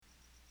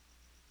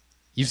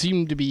You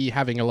seem to be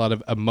having a lot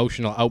of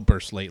emotional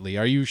outbursts lately.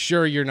 Are you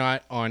sure you're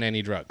not on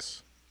any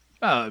drugs?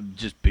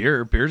 Just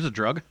beer. Beer's a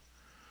drug.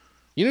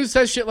 You know who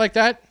says shit like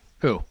that?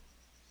 Who?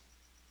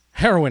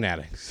 Heroin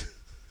addicts.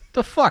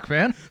 The fuck,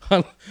 man?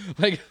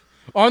 Like,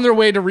 on their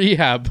way to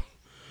rehab.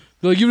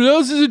 They're like, you know,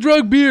 this is a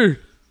drug, beer.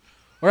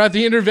 Or at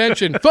the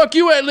intervention. Fuck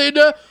you, Aunt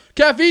Linda.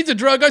 Caffeine's a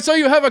drug. I saw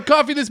you have a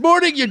coffee this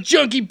morning, you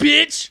junkie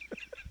bitch.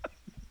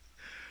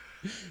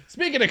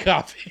 Speaking of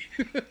coffee.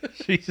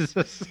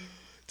 Jesus.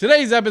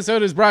 Today's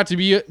episode is brought to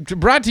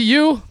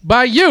you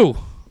by you,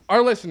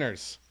 our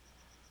listeners.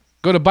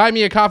 Go to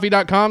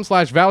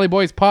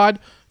buymeacoffee.com/valleyboyspod.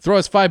 Throw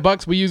us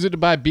 $5. We use it to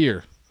buy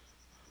beer.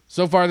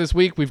 So far this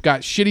week, we've got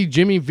Shitty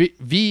Jimmy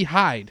V.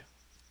 Hyde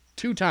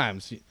 2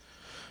 times.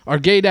 Our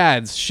gay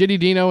dads, Shitty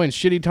Dino and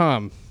Shitty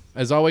Tom.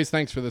 As always,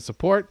 thanks for the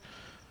support.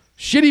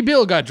 Shitty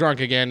Bill got drunk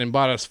again and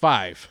bought us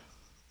 5.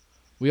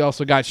 We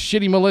also got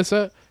Shitty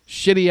Melissa,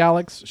 Shitty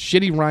Alex,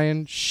 Shitty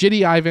Ryan,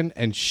 Shitty Ivan,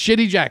 and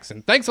Shitty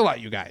Jackson. Thanks a lot,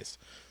 you guys.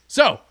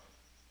 So,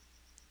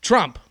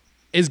 Trump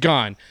is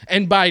gone,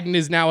 and Biden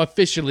is now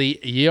officially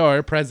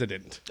your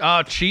president.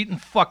 Oh, cheating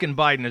fucking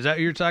Biden. Is that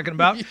what you're talking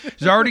about?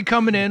 He's already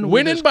coming in.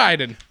 Winning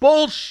Biden.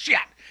 Bullshit.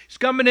 He's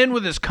coming in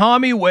with his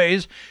commie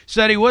ways,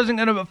 said he wasn't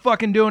going to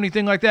fucking do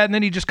anything like that, and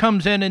then he just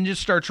comes in and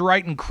just starts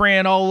writing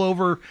crayon all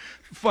over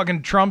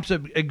fucking Trump's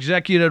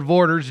executive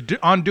orders,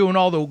 undoing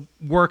all the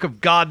work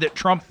of God that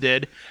Trump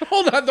did.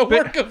 Hold on,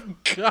 work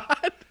of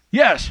God?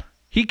 Yes.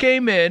 He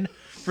came in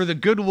for the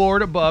good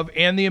Lord above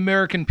and the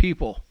American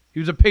people.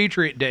 He was a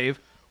patriot, Dave.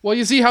 Well,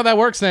 you see how that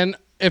works then.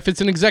 If it's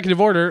an executive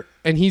order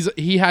and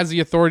he has the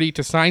authority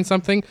to sign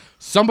something,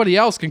 somebody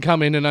else can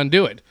come in and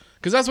undo it.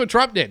 Because that's what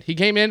Trump did. He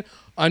came in,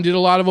 undid a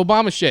lot of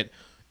Obama shit.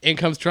 In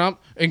comes Trump,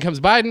 in comes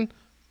Biden,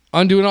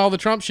 undoing all the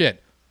Trump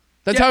shit.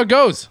 That's how it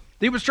goes.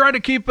 He was trying to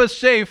keep us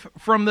safe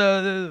from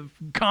the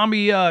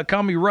commie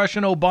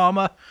Russian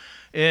Obama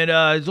and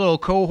his little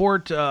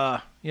cohort,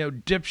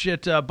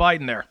 dipshit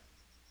Biden there.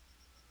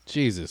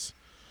 Jesus.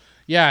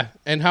 Yeah,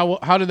 and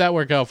how did that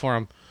work out for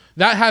him?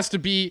 That has to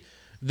be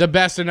the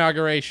best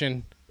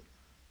inauguration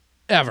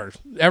ever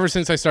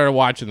since I started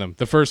watching them.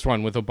 The first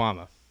one with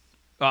Obama.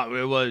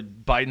 Well,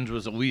 Biden's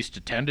was the least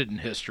attended in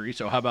history,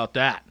 so how about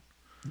that?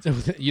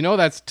 You know,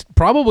 that's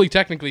probably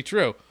technically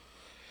true.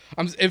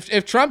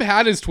 If Trump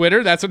had his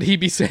Twitter, that's what he'd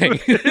be saying.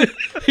 He'd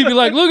be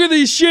like, look at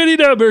these shitty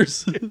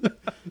numbers.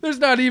 There's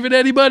not even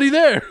anybody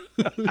there.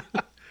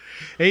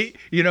 Hey,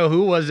 you know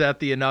who was at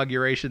the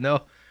inauguration,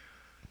 though?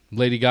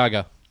 Lady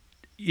Gaga.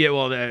 Yeah,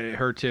 well,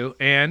 her too.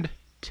 And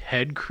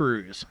Ted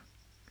Cruz.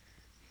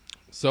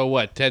 So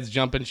what? Ted's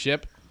jumping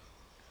ship?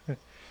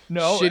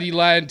 No. Shitty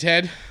lying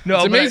Ted? No,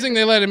 it's amazing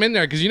they let him in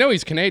there because you know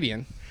he's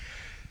Canadian.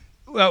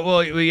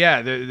 Well,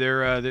 yeah,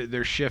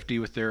 they're shifty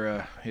with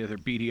their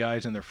beady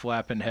eyes and their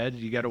flapping heads.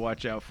 You got to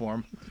watch out for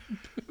them.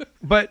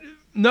 But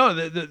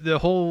no, the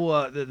whole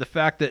the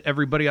fact that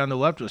everybody on the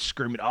left was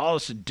screaming, "Oh,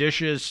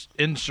 seditious,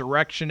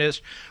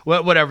 insurrectionist,"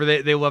 whatever.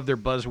 They love their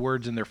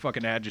buzzwords and their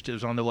fucking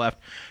adjectives on the left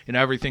and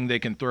everything they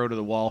can throw to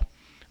the wall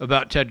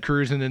about Ted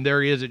Cruz, and then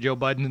there he is at Joe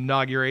Biden's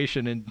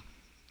inauguration and.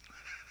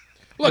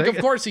 Look, of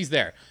course he's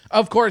there.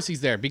 Of course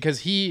he's there because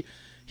he's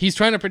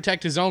trying to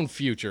protect his own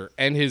future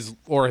and his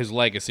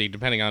legacy,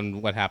 depending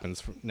on what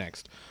happens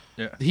next.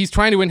 Yeah. He's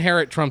trying to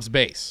inherit Trump's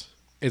base,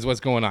 is what's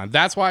going on.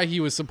 That's why he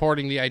was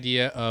supporting the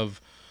idea of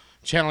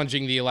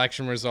challenging the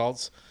election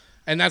results,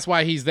 and that's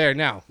why he's there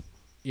now.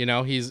 You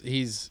know,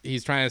 he's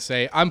trying to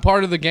say, I'm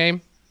part of the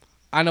game.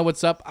 I know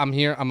what's up. I'm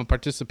here. I'm a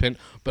participant,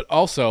 but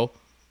also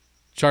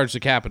charge the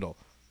Capitol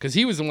because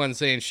he was the one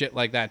saying shit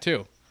like that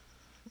too.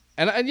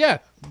 And yeah.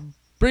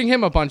 Bring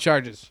him up on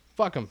charges.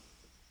 Fuck him.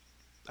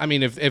 I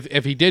mean,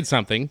 if he did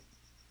something,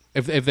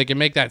 if they can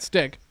make that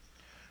stick,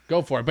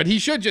 go for it. But he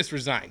should just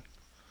resign.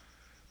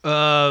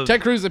 Ted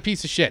Cruz is a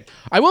piece of shit.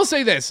 I will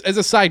say this as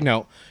a side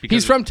note.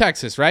 He's from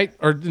Texas, right?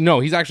 Or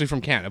no, he's actually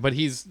from Canada. But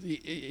he's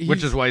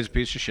which is why he's a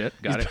piece of shit.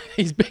 Got it.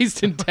 He's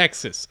based in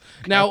Texas.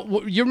 Now,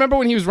 you remember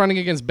when he was running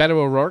against Beto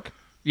O'Rourke?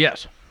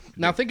 Yes.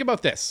 Now think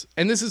about this,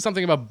 and this is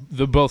something about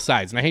the both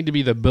sides. And I hate to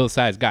be the both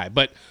sides guy,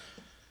 but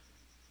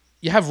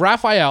you have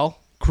Rafael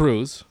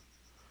Cruz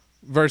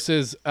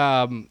versus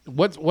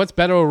what's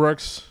Beto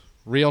O'Rourke's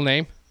real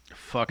name?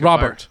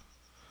 Robert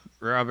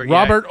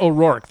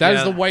O'Rourke. That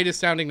is the whitest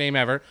sounding name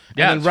ever.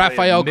 Yeah, and then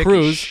Rafael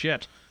Cruz.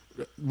 Shit.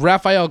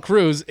 Rafael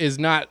Cruz is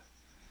not.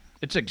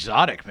 It's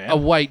exotic, man. A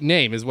white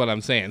name is what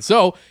I'm saying.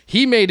 So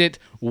he made it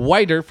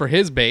whiter for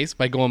his base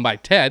by going by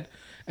Ted,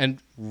 and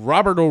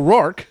Robert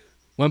O'Rourke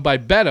went by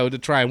Beto to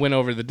try and win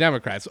over the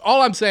Democrats.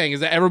 All I'm saying is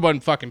that everyone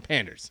fucking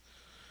panders.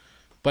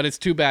 But it's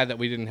too bad that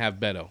we didn't have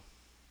Beto.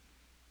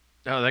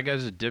 Oh, that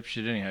guy's a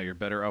dipshit anyhow. You're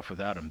better off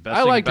without him. Best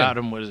I thing liked about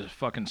him was his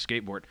fucking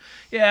skateboard.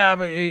 Yeah,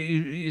 but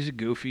he's a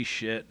goofy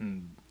shit.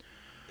 And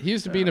he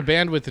used to be in a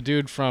band with the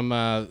dude from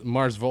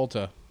Mars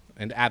Volta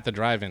and At the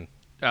Drive-In.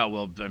 Oh,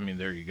 well, I mean,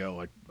 there you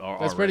go.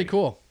 That's pretty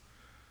cool.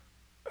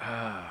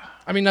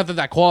 I mean, not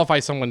that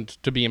qualifies someone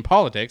to be in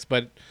politics,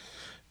 but,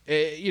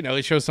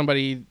 it shows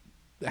somebody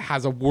that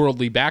has a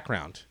worldly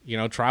background,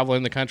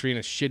 traveling the country in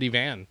a shitty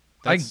van.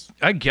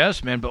 I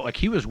guess, man, but like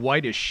he was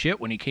white as shit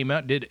when he came out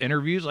and did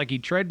interviews. Like he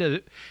tried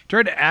to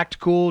act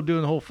cool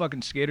doing the whole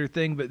fucking skater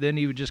thing, but then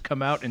he would just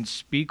come out and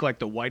speak like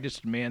the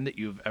whitest man that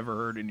you've ever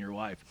heard in your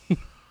life.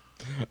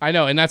 I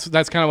know, and that's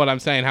kind of what I'm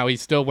saying. How he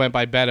still went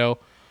by Beto,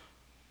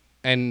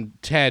 and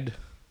Ted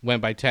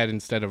went by Ted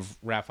instead of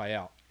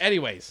Raphael.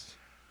 Anyways,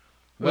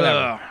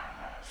 whatever.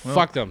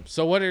 Fuck them.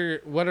 So what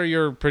are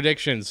your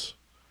predictions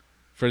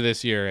for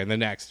this year and the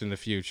next and the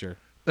future?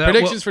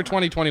 Predictions for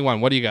 2021.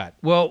 What do you got?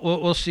 Well,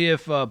 we'll see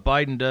if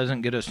Biden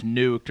doesn't get us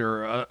nuked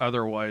or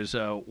otherwise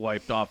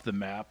wiped off the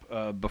map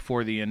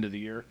before the end of the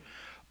year.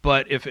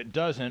 But if it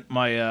doesn't,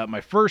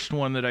 my first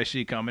one that I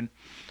see coming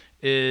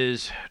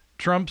is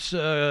Trump's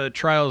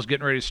trial is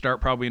getting ready to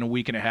start probably in a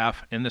week and a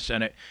half in the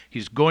Senate.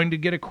 He's going to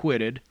get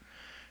acquitted,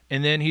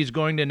 and then he's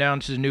going to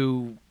announce his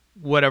new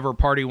whatever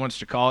party he wants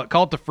to call it.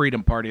 Call it the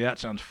Freedom Party. That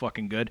sounds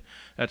fucking good.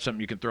 That's something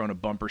you can throw in a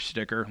bumper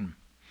sticker.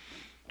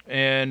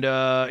 And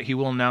he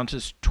will announce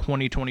his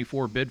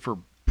 2024 bid for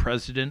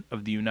President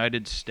of the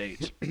United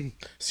States.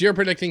 So you're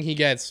predicting he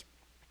gets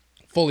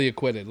fully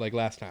acquitted like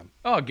last time?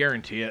 Oh, I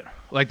guarantee it.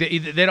 Like they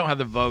don't have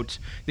the votes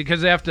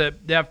because they have to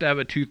have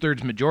a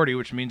 2/3 majority,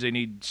 which means they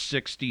need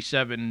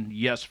 67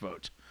 yes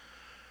votes.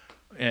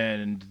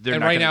 And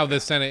right now the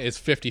Senate is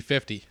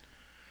 50-50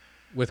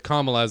 with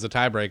Kamala as a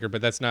tiebreaker,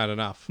 but that's not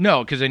enough.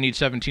 No, because they need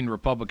 17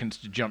 Republicans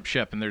to jump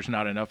ship, and there's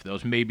not enough of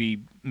those.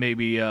 Maybe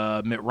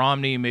Mitt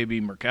Romney,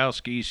 maybe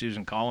Murkowski,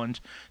 Susan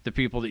Collins, the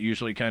people that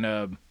usually kind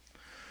of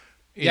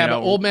but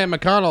old man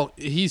McConnell,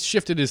 he's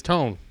shifted his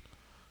tone.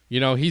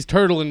 He's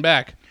turtling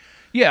back.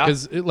 Yeah,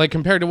 because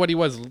compared to what he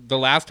was the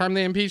last time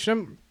they impeached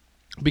him,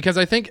 because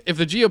I think if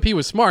the GOP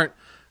was smart,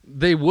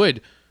 they would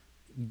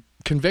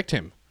convict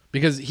him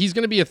because he's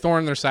going to be a thorn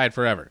in their side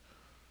forever.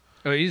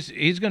 Oh,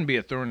 he's going to be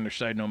a thorn in their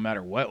side no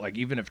matter what. Like,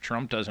 even if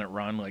Trump doesn't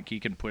run, like, he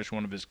can push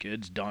one of his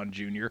kids, Don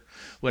Jr.,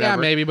 whatever. Yeah,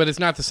 maybe, but it's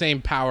not the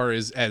same power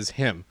as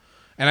him.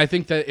 And I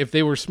think that if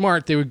they were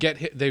smart, they'd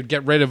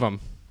get rid of him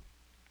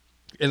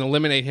and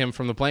eliminate him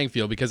from the playing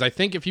field. Because I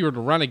think if he were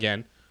to run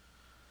again,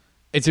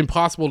 it's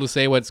impossible to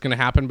say what's going to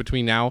happen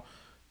between now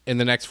and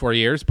the next 4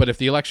 years. But if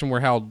the election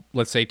were held,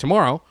 let's say,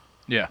 tomorrow,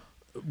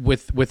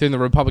 within the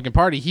Republican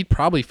Party, he'd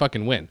probably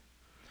fucking win.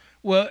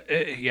 Well,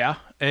 yeah,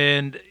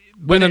 and...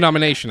 Win the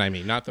nomination, I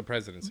mean, not the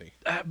presidency.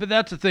 But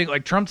that's the thing.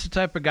 Like, Trump's the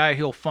type of guy,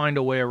 he'll find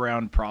a way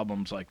around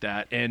problems like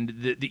that. And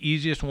the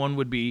easiest one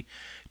would be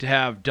to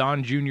have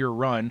Don Jr.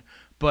 run,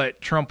 but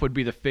Trump would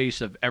be the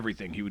face of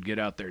everything. He would get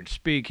out there and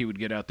speak. He would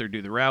get out there,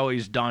 do the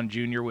rallies. Don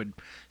Jr. would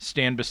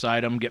stand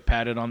beside him, get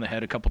patted on the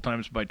head a couple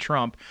times by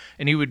Trump,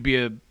 and he would be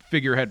a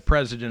figurehead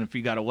president if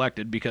he got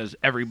elected because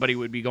everybody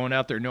would be going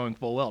out there knowing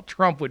full well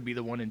Trump would be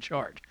the one in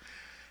charge.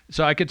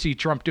 So I could see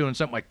Trump doing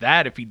something like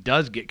that if he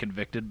does get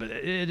convicted, but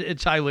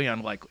it's highly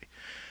unlikely.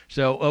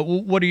 So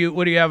what do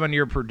you have on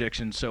your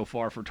predictions so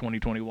far for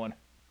 2021?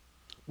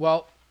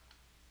 Well,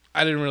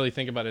 I didn't really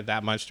think about it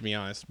that much, to be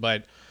honest.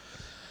 But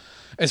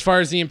as far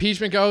as the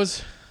impeachment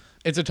goes,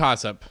 it's a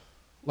toss-up.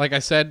 Like I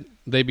said,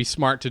 they'd be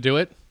smart to do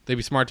it. They'd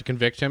be smart to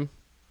convict him.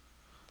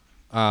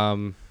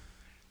 No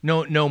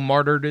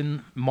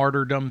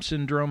martyrdom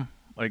syndrome.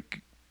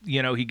 Like,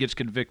 he gets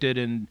convicted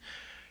and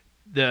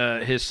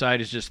his side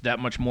is just that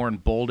much more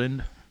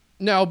emboldened.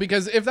 No,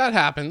 because if that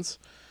happens,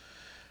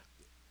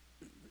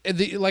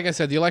 like I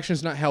said, the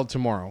election's not held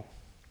tomorrow.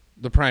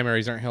 The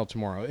primaries aren't held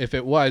tomorrow. If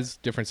it was,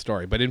 different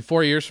story. But in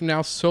 4 years from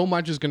now, so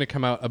much is going to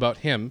come out about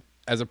him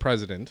as a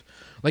president.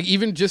 Like,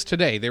 even just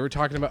today, they were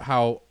talking about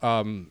how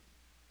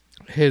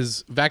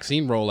his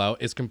vaccine rollout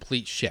is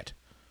complete shit.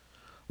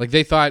 Like,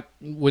 they thought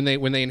when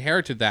they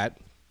inherited that,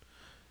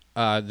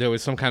 there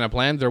was some kind of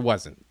plan. There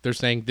wasn't. They're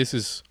saying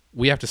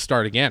we have to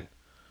start again.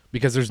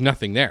 Because there's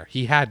nothing there.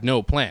 He had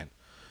no plan.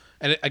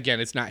 And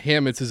again, it's not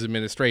him, it's his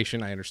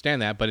administration. I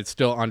understand that, but it's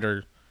still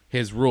under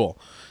his rule.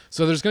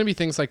 So there's going to be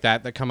things like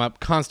that come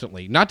up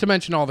constantly. Not to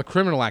mention all the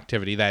criminal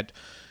activity that,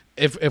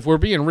 if we're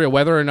being real,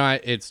 whether or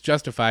not it's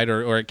justified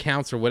or it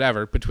counts or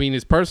whatever, between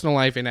his personal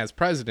life and as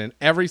president,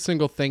 every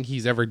single thing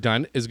he's ever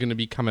done is going to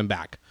be coming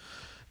back.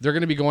 They're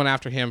going to be going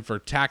after him for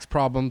tax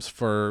problems,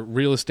 for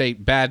real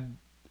estate, bad,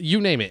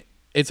 you name it.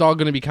 It's all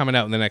going to be coming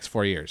out in the next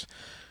 4 years.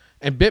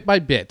 And bit by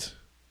bit,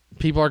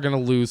 people are going to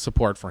lose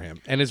support for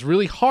him. And it's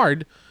really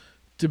hard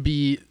to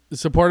be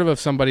supportive of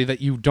somebody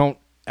that you don't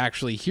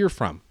actually hear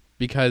from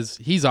because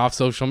he's off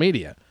social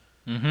media.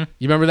 Mm-hmm.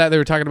 You remember that? They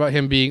were talking about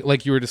him being,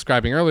 like you were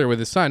describing earlier with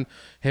his son,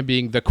 him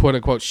being the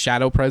quote-unquote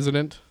shadow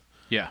president.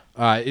 Yeah.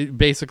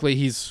 Basically,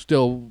 he's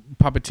still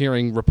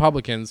puppeteering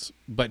Republicans,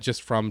 but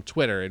just from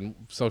Twitter and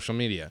social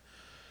media.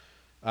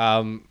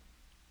 So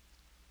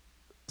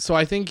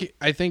I think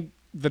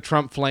the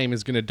Trump flame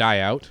is going to die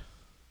out,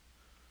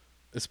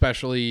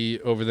 especially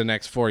over the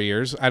next 4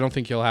 years. I don't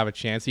think he'll have a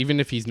chance, even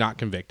if he's not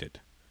convicted.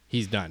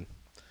 He's done.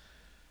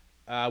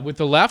 With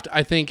the left,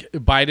 I think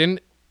Biden,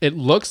 it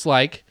looks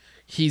like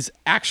he's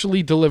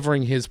actually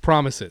delivering his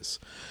promises.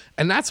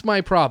 And that's my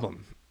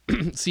problem.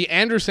 See,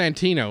 Andrew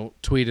Santino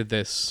tweeted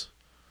this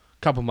a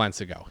couple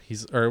months ago.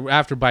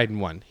 After Biden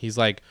won. He's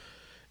like,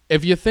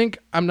 if you think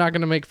I'm not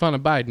going to make fun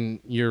of Biden,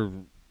 you're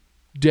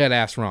dead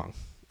ass wrong.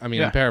 I mean,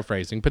 Yeah. I'm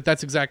paraphrasing, but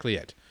that's exactly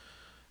it.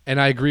 And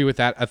I agree with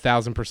that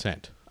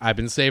 1,000%. I've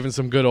been saving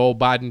some good old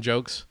Biden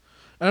jokes.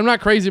 And I'm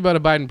not crazy about a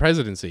Biden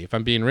presidency, if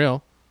I'm being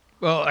real.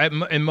 Well,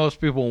 and most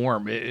people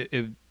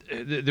weren't.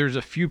 There's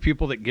a few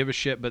people that give a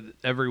shit, but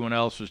everyone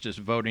else was just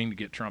voting to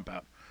get Trump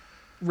out.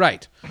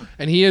 Right.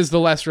 And he is the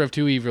lesser of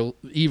two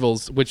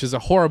evils, which is a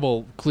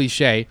horrible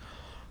cliche.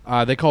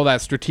 They call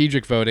that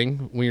strategic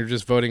voting, when you're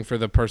just voting for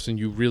the person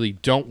you really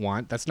don't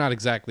want. That's not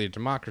exactly a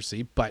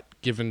democracy, but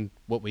given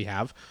what we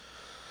have,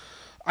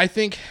 I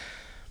think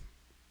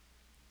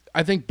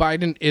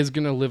Biden is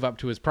going to live up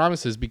to his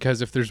promises,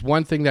 because if there's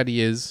one thing that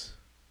he is,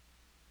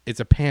 it's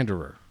a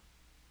panderer.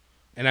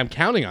 And I'm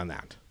counting on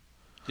that.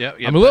 Yeah,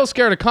 I'm a little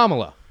scared of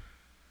Kamala.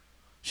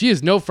 She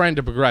is no friend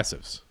to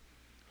progressives.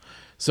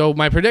 So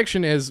my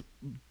prediction is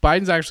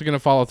Biden's actually going to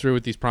follow through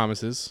with these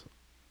promises.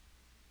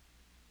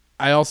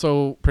 I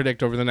also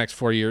predict over the next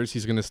 4 years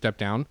he's going to step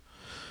down,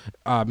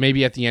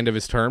 maybe at the end of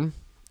his term,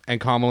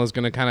 and Kamala's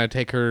going to kind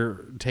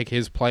of take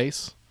his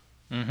place,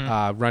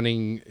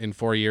 running in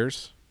 4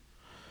 years,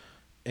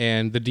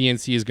 and the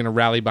DNC is going to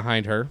rally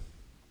behind her.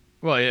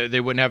 Well, yeah, they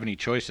wouldn't have any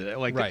choices.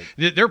 Like, Right.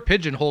 They're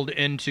pigeonholed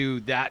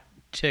into that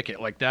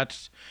ticket. Like,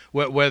 that's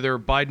whether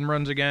Biden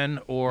runs again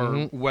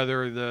or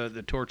whether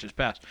the torch is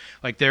passed.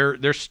 Like,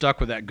 they're stuck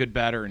with that good,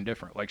 bad, or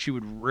indifferent. Like,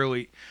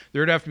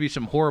 there'd have to be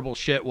some horrible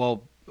shit.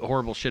 Well,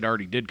 horrible shit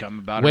already did come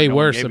about. Way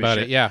worse about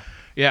it, yeah.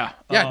 Yeah.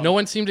 Yeah, no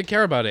one seemed to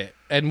care about it.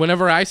 And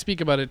whenever I speak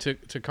about it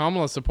to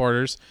Kamala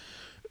supporters,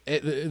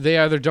 they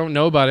either don't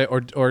know about it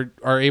or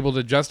are able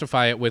to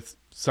justify it with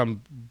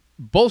some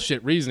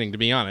bullshit reasoning, to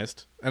be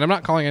honest. And I'm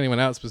not calling anyone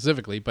out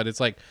specifically, but it's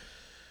like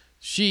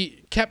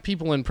she kept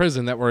people in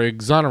prison that were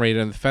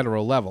exonerated on the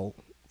federal level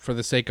for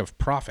the sake of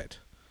profit.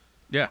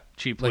 Yeah,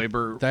 cheap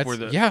labor for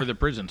the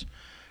prisons.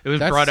 It was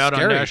That's brought out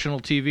scary. on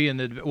national TV,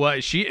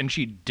 and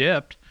she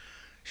dipped.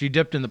 She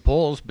dipped in the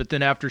polls, but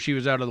then after she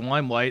was out of the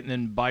limelight, and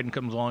then Biden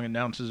comes along and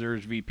announces her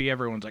as VP,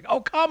 everyone's like, "Oh,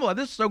 Kamala,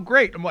 this is so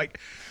great!" I'm like,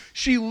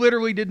 she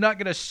literally did not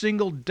get a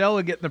single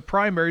delegate in the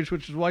primaries,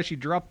 which is why she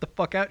dropped the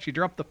fuck out. She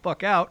dropped the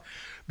fuck out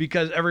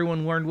because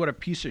everyone learned what a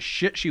piece of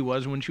shit she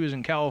was when she was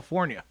in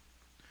California.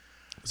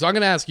 So I'm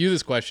going to ask you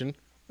this question,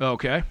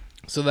 Okay.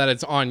 so that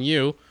it's on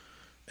you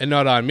and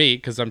not on me,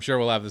 because I'm sure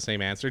we'll have the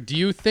same answer. Do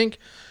you think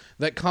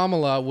that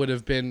Kamala would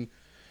have been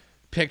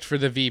picked for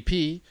the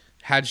VP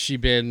had she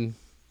been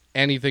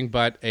anything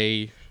but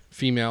a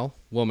female,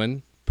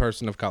 woman,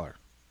 person of color?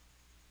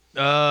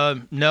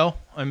 No.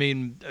 I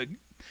mean,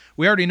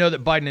 we already know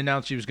that Biden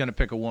announced he was going to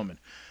pick a woman.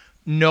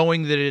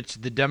 Knowing that it's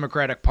the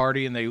Democratic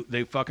Party and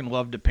they fucking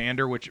love to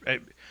pander, which,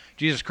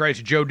 Jesus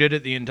Christ, Joe did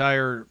it the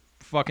entire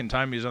fucking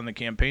time he was on the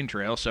campaign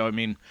trail. So, I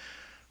mean,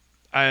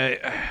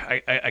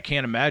 I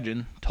can't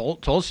imagine.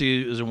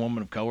 Tulsi is a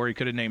woman of color. He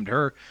could have named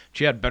her.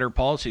 She had better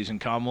policies than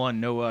Kamala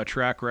and no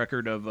track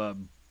record of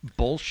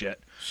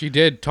bullshit. She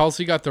did.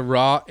 Tulsi got the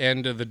raw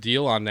end of the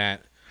deal on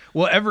that.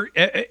 Well,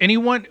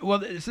 anyone. Well,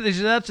 that's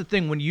the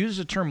thing. When you use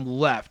the term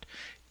left,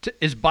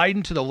 is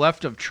Biden to the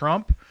left of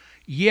Trump?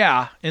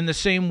 Yeah, in the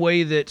same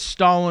way that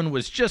Stalin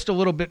was just a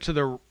little bit to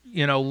the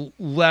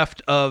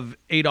left of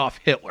Adolf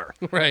Hitler.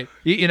 Right.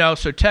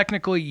 So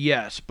technically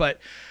yes, but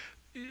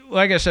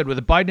like I said, with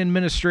the Biden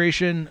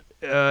administration,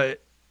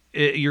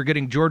 you're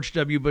getting George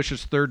W.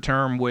 Bush's third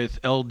term with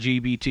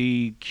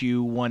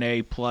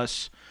LGBTQ1A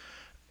plus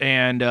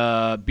and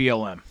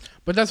BLM.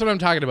 But that's what I'm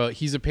talking about.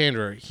 He's a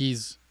panderer.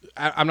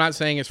 I'm not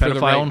saying it's for the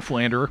right. Pedophile and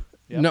philanderer.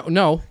 Yep.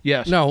 No.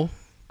 Yes. No.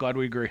 Glad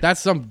we agree.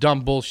 That's some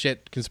dumb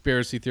bullshit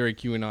conspiracy theory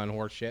QAnon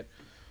horse shit.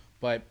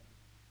 But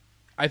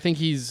I think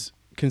he's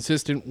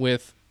consistent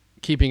with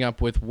keeping up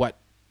with what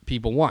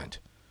people want.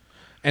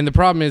 And the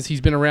problem is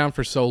he's been around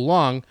for so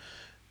long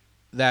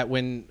that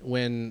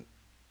when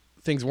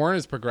things weren't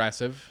as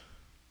progressive,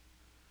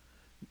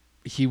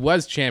 he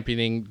was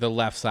championing the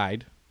left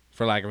side,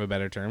 for lack of a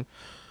better term.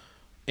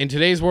 In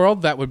today's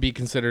world, that would be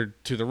considered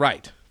to the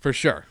right, for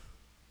sure.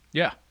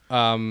 Yeah.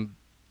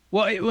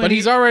 But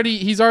he's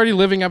already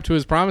living up to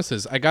his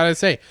promises. I gotta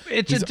say,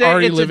 it's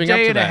already a living up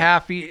day to and a that.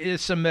 half.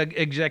 Some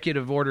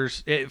executive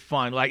orders,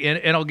 fine. Like,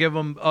 and I'll give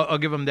him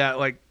that.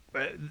 Like,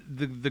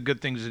 the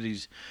good things that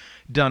he's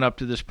done up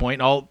to this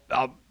point. I'll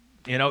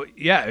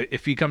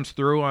if he comes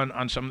through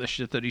on some of the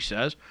shit that he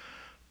says,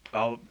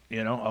 I'll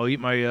eat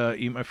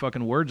my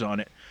fucking words on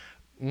it.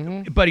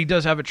 Mm-hmm. But he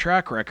does have a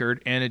track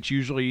record, and it's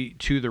usually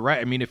to the right.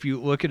 I mean, if you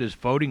look at his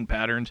voting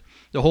patterns,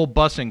 the whole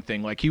busing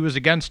thing, like he was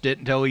against it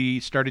until he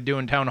started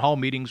doing town hall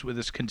meetings with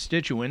his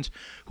constituents,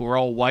 who were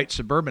all white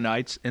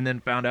suburbanites, and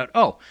then found out,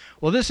 oh,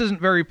 well, this isn't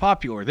very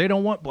popular. They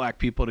don't want black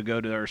people to go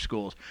to our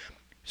schools.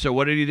 So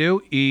what did he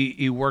do?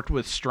 He worked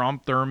with Strom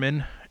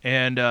Thurmond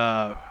and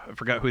I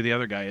forgot who the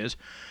other guy is.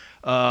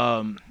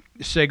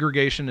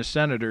 Segregationist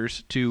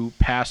senators to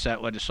pass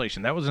that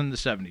legislation. That was in the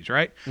 70s,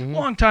 right? Mm-hmm.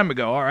 Long time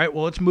ago. All right,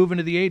 well, let's move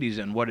into the 80s.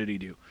 And what did he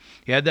do?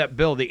 He had that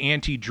bill, the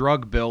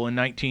anti-drug bill in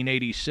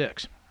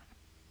 1986.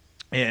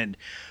 And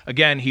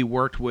again, he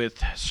worked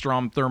with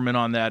Strom Thurmond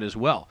on that as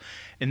well.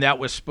 And that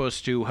was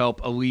supposed to help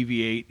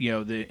alleviate,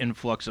 the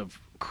influx of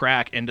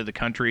crack into the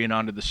country and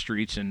onto the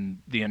streets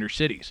and the inner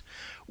cities.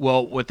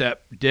 Well, what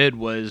that did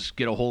was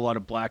get a whole lot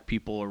of black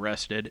people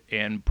arrested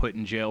and put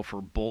in jail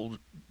for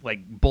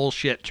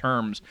bullshit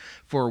terms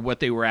for what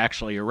they were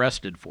actually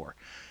arrested for.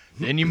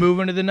 Then you move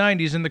into the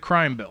 90s and the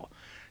crime bill.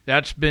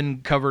 That's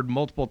been covered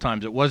multiple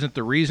times. It wasn't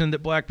the reason that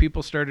black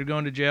people started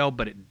going to jail,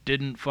 but it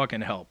didn't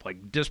fucking help.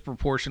 Like,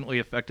 disproportionately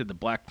affected the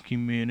black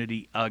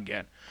community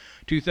again.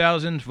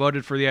 2000s,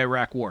 voted for the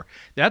Iraq War.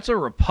 That's a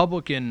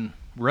Republican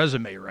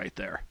resume right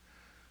there.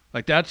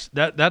 Like,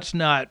 that's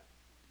not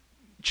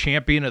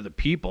champion of the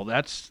people.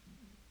 That's,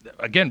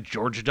 again,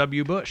 George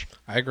W. Bush.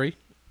 I agree.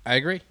 I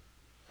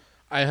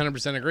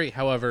 100% agree.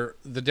 However,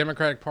 the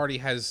Democratic Party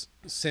has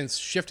since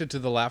shifted to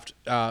the left,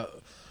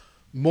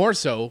 more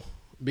so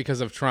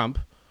because of Trump.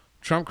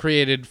 Trump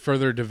created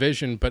further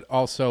division, but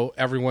also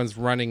everyone's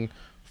running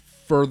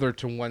further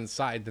to one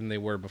side than they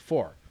were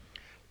before.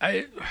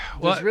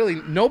 There's really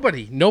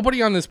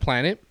nobody on this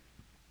planet,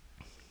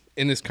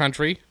 in this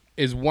country,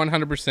 is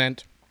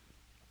 100%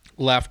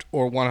 left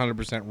or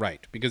 100%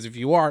 right. Because if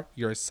you are,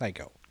 you're a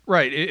psycho.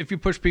 Right. If you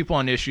push people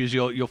on issues,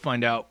 you'll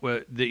find out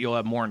that you'll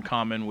have more in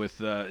common with,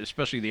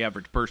 especially the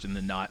average person,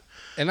 than not.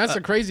 And that's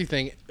the crazy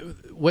thing.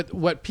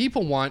 What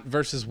people want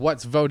versus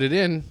what's voted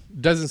in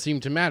doesn't seem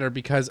to matter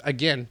because,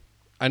 again,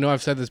 I know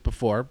I've said this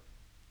before,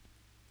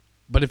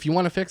 but if you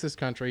want to fix this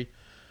country,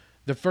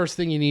 the first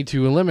thing you need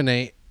to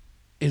eliminate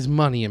is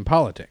money in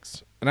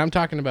politics. And I'm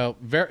talking about,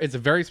 it's a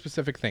very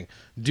specific thing.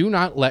 Do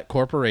not let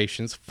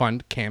corporations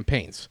fund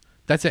campaigns.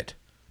 That's it.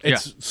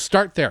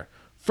 Start there.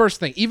 First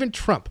thing. Even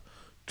Trump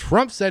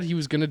said he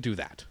was going to do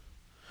that,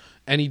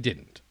 and he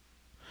didn't.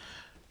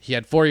 He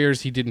had 4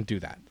 years. He didn't do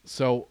that.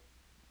 So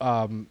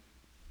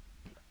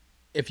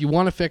if you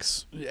want to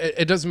fix,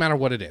 it doesn't matter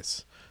what it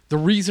is. The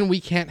reason we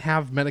can't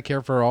have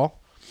Medicare for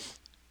all,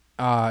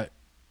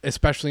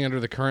 especially under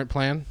the current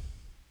plan,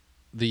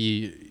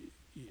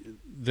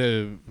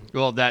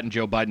 well, that and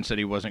Joe Biden said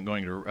he wasn't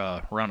going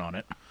to run on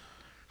it.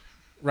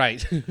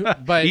 Right.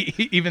 But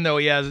even though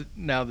he has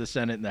now the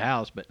Senate and the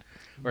House,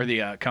 or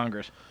the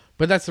Congress.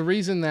 But that's the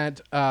reason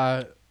that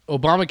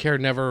Obamacare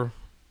never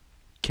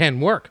can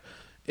work,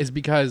 is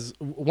because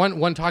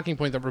one talking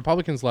point that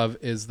Republicans love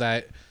is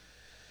that,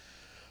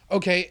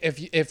 okay,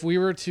 if we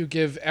were to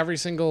give every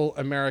single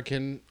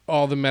American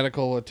all the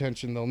medical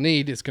attention they'll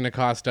need, it's going to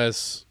cost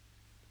us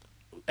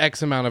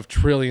X amount of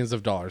trillions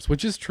of dollars,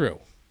 which is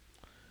true,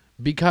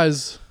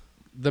 because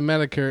the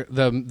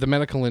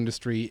medical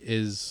industry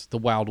is the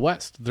Wild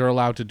West. They're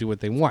allowed to do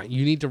what they want.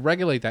 You need to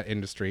regulate that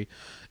industry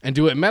and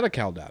do what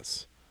Medi-Cal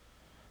does.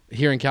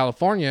 Here in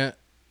California,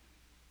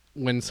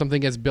 when something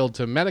gets billed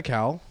to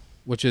Medi-Cal,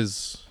 which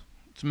is...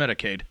 It's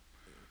Medicaid.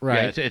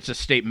 Right. Yeah, it's a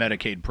state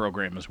Medicaid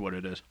program is what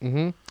it is.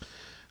 Mm-hmm.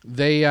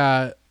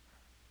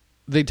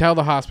 They tell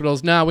the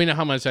hospitals, no, we know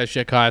how much that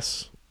shit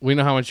costs. We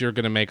know how much you're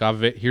going to make off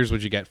of it. Here's what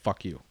you get.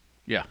 Fuck you.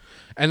 Yeah.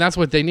 And that's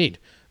what they need.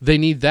 They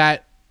need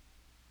that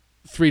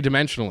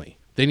three-dimensionally.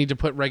 They need to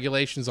put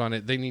regulations on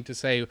it. They need to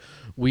say,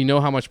 we know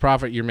how much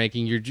profit you're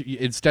making.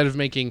 Instead of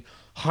making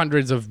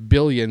hundreds of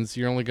billions,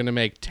 you're only going to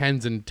make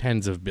tens and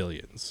tens of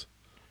billions,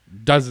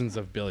 dozens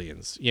of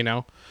billions, you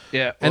know?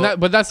 Yeah. Well,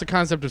 but that's the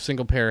concept of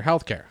single-payer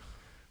healthcare.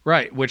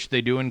 Right, which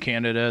they do in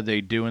Canada, they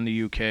do in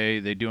the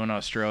UK, they do in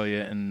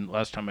Australia, and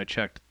last time I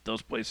checked,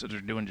 those places are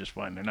doing just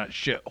fine. They're not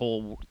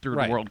shithole third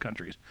world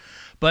countries.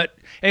 But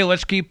hey,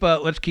 let's keep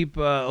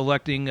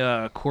electing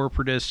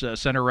corporatist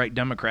center-right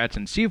Democrats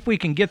and see if we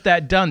can get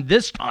that done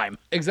this time.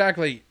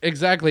 Exactly,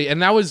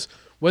 and that was,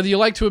 whether you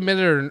like to admit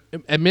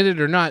it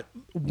or not,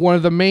 one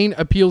of the main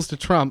appeals to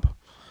Trump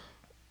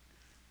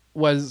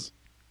was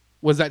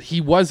that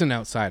he was an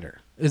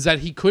outsider. Is that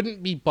he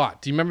couldn't be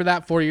bought. Do you remember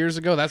that 4 years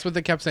ago? That's what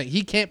they kept saying.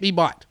 He can't be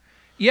bought.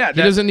 Yeah.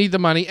 He doesn't need the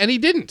money, and he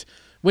didn't.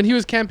 When he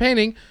was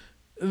campaigning,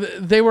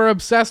 they were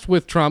obsessed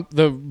with Trump,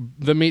 the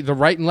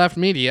right and left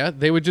media.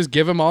 They would just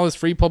give him all his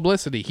free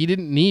publicity. He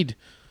didn't need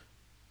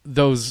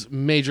those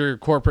major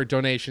corporate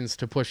donations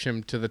to push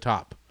him to the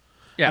top.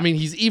 Yeah. I mean,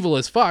 he's evil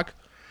as fuck.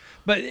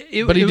 But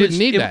he didn't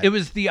need that. It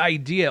was the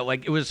idea,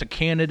 like it was a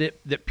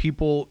candidate that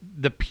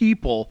the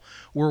people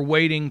were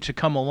waiting to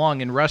come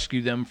along and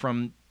rescue them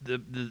from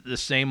the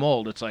same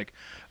old. It's like,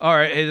 all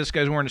right, hey, this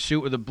guy's wearing a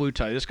suit with a blue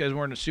tie. This guy's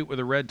wearing a suit with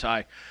a red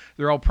tie.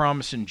 They're all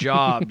promising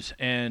jobs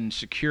and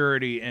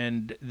security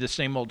and the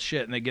same old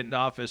shit, and they get into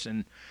office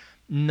and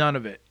none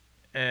of it.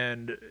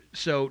 And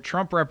so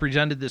Trump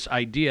represented this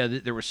idea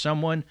that there was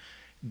someone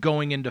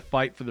going in to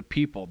fight for the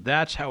people.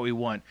 That's how he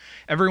won.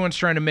 Everyone's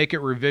trying to make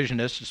it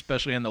revisionist,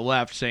 especially on the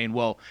left, saying,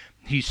 well,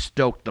 he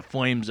stoked the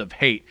flames of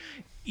hate.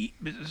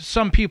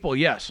 Some people,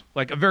 yes,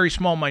 like a very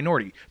small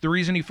minority. The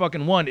reason he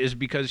fucking won is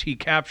because he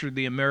captured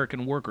the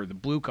American worker, the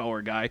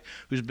blue-collar guy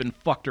who's been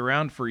fucked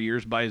around for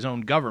years by his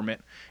own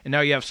government. And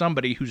now you have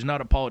somebody who's not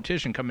a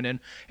politician coming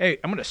in, hey,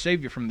 I'm going to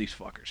save you from these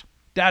fuckers.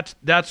 That's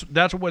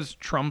what was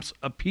Trump's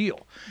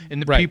appeal.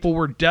 And the people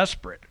were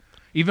desperate,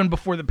 even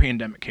before the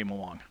pandemic came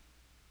along.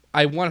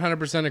 I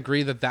 100%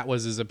 agree that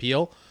was his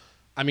appeal.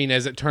 I mean,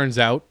 as it turns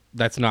out,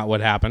 that's not what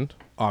happened,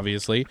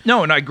 obviously.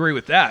 No, and I agree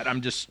with that.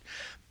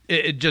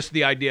 just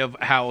the idea of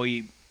how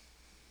he,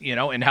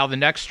 and how the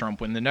next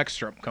Trump, when the next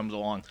Trump comes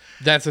along.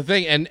 That's the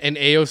thing. And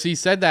AOC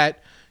said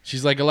that.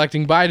 She's like,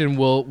 electing Biden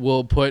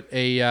will put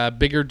a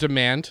bigger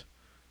demand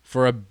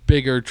for a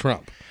bigger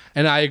Trump.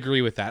 And I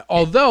agree with that.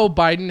 Although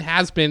Biden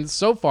has been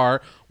so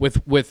far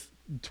with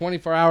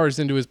 24 hours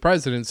into his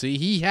presidency,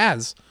 he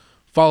has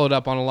followed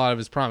up on a lot of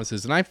his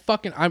promises. And I'm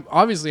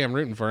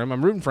rooting for him.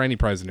 I'm rooting for any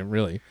president,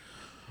 really.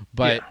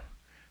 But Yeah.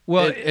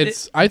 Well,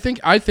 I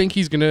think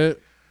he's going to,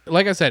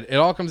 like I said, it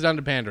all comes down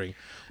to pandering.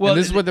 Well, And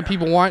this is what the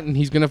people want, and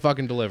he's going to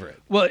fucking deliver it.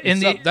 Well,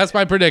 That's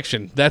my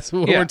prediction. That's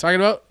what we're talking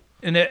about.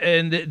 And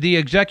the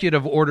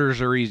executive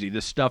orders are easy.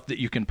 The stuff that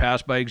you can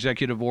pass by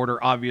executive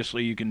order,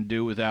 obviously you can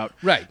do without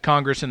Right.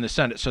 Congress and the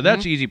Senate. So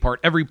that's the easy part.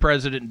 Every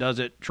president does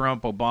it.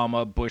 Trump,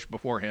 Obama, Bush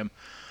before him.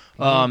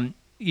 And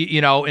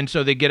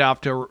so they get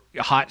off to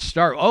a hot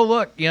start. Oh,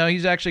 look,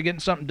 he's actually getting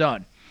something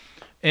done.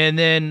 And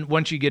then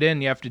once you get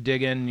in, you have to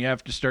dig in. You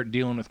have to start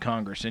dealing with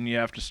Congress, and you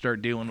have to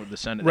start dealing with the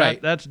Senate.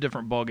 Right. That's a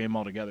different ballgame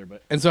altogether.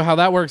 But And so how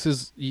that works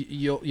is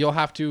you'll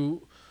have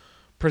to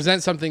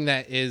present something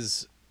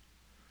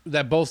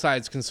that both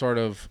sides can sort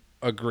of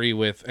agree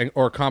with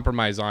or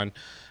compromise on.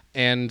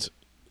 And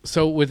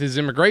so with his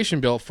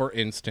immigration bill, for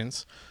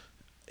instance,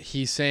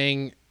 he's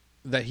saying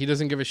that he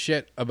doesn't give a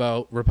shit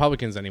about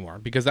Republicans anymore,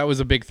 because that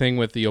was a big thing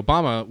with the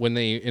Obama when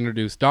they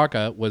introduced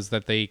DACA, was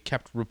that they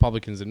kept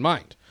Republicans in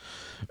mind.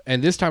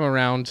 And this time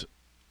around,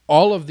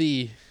 all of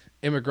the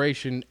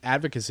immigration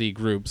advocacy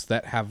groups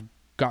that have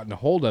gotten a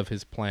hold of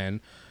his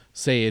plan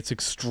say it's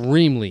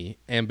extremely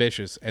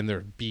ambitious, and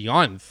they're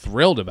beyond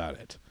thrilled about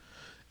it.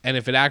 And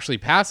if it actually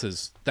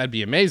passes, that'd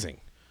be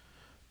amazing.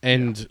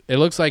 And it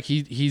looks like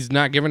he's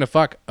not giving a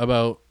fuck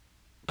about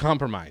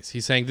compromise.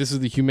 He's saying this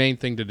is the humane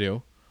thing to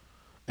do,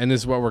 and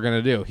this is what we're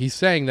going to do. He's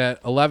saying that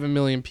 11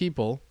 million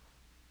people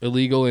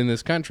illegal in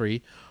this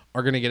country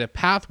are going to get a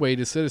pathway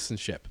to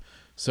citizenship.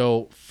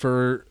 So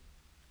for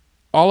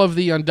all of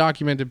the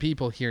undocumented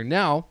people here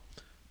now,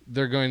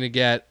 they're going to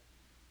get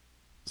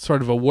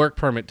sort of a work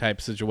permit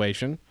type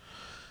situation.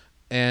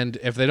 And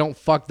if they don't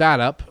fuck that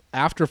up,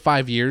 after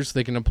 5 years,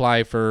 they can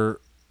apply for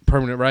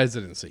permanent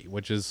residency,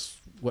 which is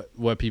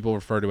what people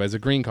refer to as a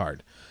green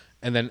card.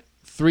 And then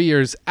 3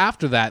 years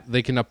after that,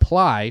 they can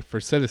apply for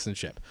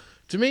citizenship.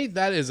 To me,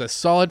 that is a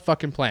solid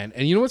fucking plan.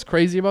 And you know what's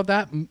crazy about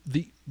that?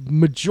 The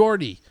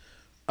majority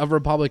of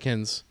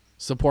Republicans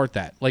support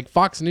that. Like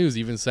Fox News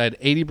even said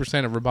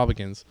 80% of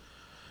Republicans,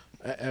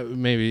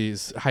 maybe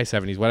it's high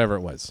 70s, whatever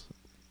it was.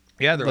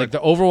 yeah, they're Like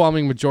the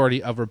overwhelming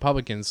majority of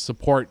Republicans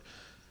support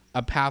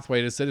a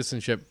pathway to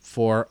citizenship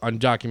for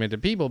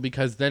undocumented people,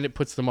 because then it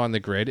puts them on the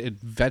grid, it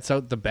vets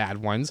out the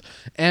bad ones,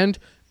 and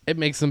it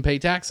makes them pay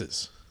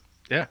taxes.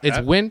 yeah, It's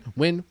win,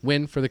 win,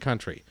 win for the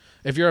country.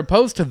 If you're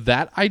opposed to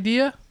that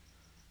idea,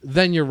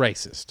 then you're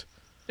racist.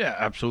 yeah,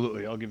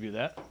 absolutely. I'll give you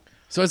that.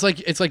 So it's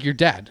like your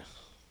dad.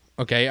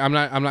 Okay, I'm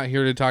not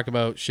here to talk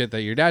about shit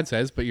that your dad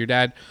says, but your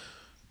dad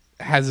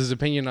has his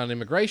opinion on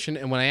immigration,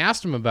 and when I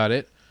asked him about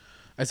it,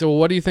 I said, well,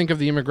 what do you think of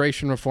the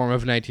immigration reform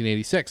of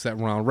 1986 that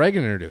Ronald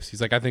Reagan introduced?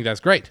 He's like, I think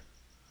that's great.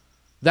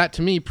 That,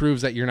 to me,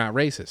 proves that you're not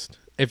racist.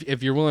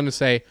 If you're willing to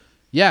say,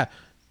 yeah,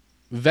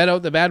 vet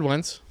out the bad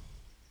ones,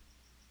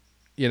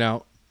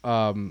 make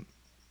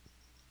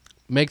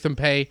them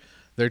pay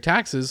their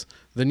taxes,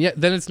 then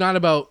it's not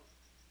about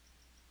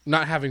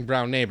not having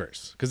brown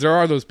neighbors, because there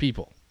are those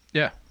people.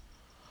 Yeah.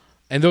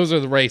 And those are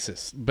the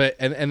racists. But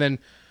and then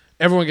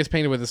everyone gets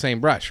painted with the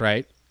same brush,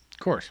 right? Of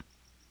course.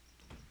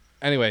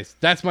 Anyways,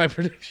 that's my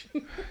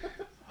prediction.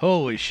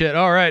 Holy shit.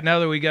 All right, now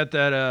that we got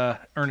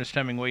that Ernest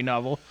Hemingway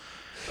novel,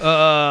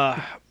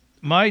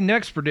 my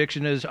next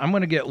prediction is I'm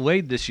going to get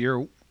laid this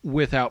year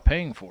without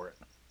paying for it.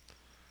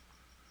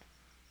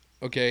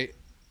 Okay.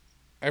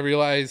 I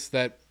realize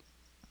that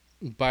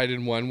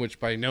Biden won, which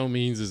by no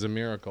means is a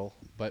miracle.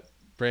 But,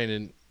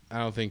 Brandon, I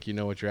don't think you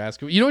know what you're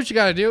asking. You know what you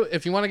got to do?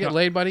 If you want to get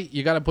laid, buddy,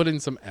 you got to put in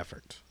some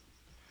effort.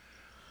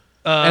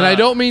 And I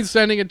don't mean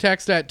sending a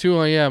text at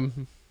 2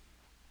 a.m.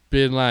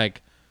 being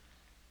like,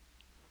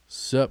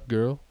 sup,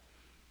 girl?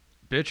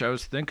 Bitch, I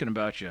was thinking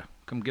about you.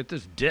 Come get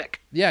this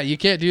dick. Yeah, you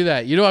can't do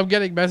that. I'm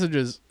getting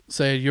messages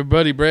saying your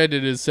buddy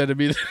Brandon is sending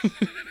me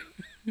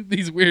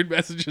these weird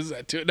messages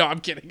at 2. No, I'm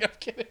kidding.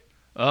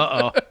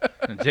 Uh-oh.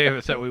 And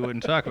David said we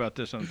wouldn't talk about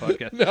this on the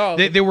podcast. No.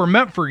 They were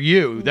meant for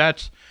you.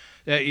 That's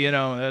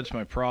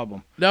my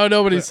problem. No,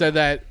 nobody said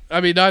that.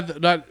 I mean,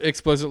 not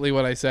explicitly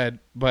what I said,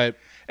 but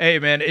hey,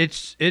 man,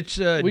 it's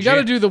we got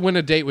to do the win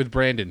a date with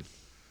Brandon.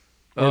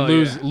 Or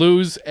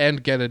lose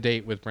and get a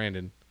date with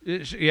Brandon.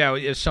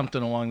 It's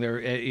something along there.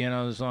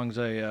 As long as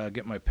I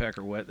get my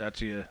pecker wet, that's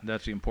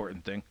the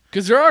important thing.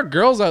 Because there are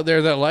girls out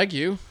there that like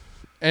you,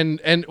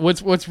 and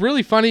what's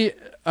really funny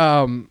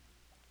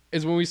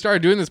is when we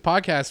started doing this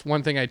podcast,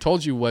 one thing I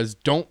told you was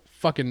don't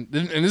fucking,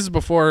 and this is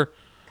before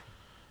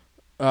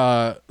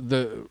it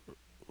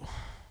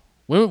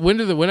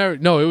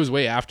was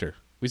way after.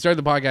 We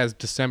started the podcast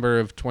December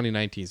of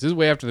 2019. So this is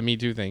way after the Me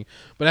Too thing,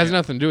 but it has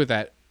nothing to do with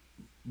that.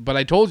 But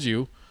I told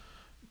you,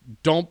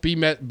 don't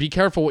be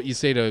careful what you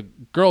say to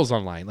girls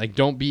online. Like,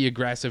 don't be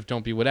aggressive.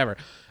 Don't be whatever.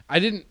 I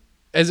didn't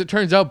as it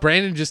turns out,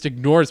 Brandon just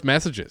ignores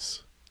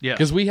messages. Yeah.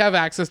 Because we have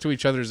access to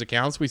each other's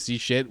accounts. We see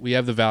shit. We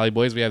have the Valley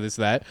Boys. We have this,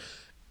 that.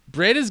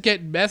 Brandon's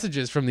getting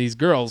messages from these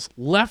girls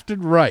left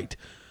and right.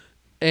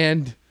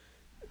 And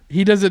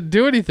he doesn't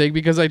do anything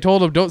because I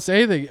told him don't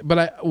say anything.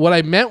 But what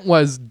I meant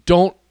was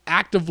don't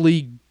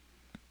actively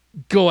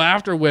go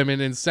after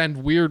women and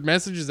send weird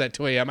messages at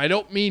 2 a.m. I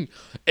don't mean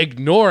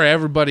ignore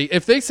everybody.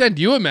 If they send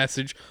you a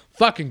message,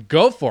 fucking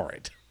go for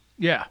it.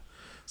 Yeah.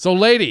 So,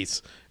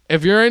 ladies,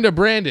 if you're into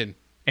Brandon...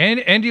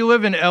 And you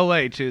live in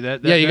L.A., too.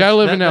 Yeah, you got to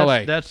live in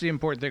L.A. That's the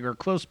important thing, or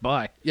close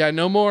by. Yeah,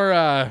 no more...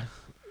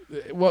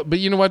 well, but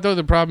you know what, though?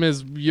 The problem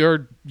is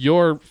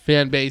your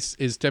fan base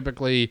is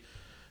typically,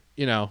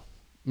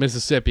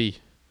 Mississippi,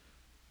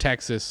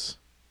 Texas,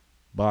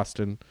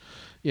 Boston,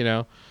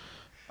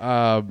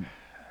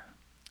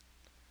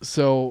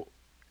 So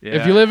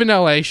if you live in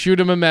LA, shoot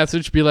him a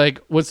message. Be like,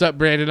 "What's up,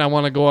 Brandon? I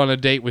want to go on a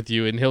date with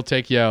you," and he'll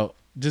take you out.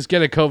 Just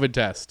get a COVID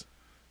test.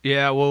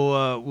 Yeah,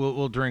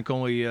 we'll drink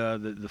only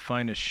the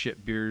finest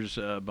shit beers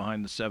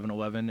behind the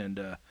 7-Eleven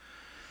and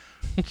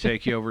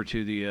take you over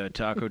to the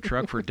taco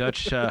truck for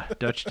Dutch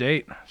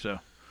date. So,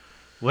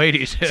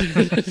 ladies,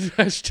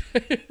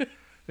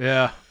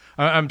 yeah.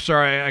 I'm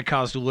sorry, I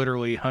caused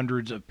literally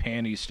hundreds of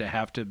panties to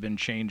have to have been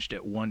changed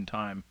at one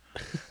time.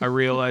 I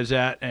realize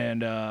that,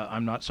 and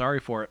I'm not sorry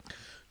for it.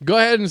 Go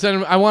ahead and send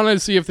him. I want to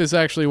see if this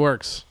actually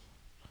works.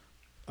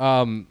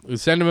 Send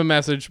him a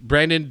message.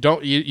 Brandon,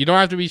 you don't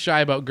have to be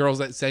shy about girls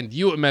that send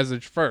you a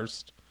message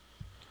first.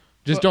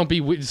 Just don't be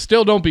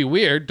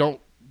weird. Don't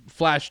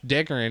flash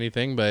dick or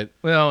anything, but...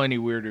 Well, any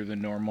weirder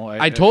than normal.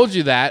 I told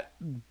you that.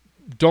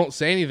 Don't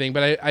say anything,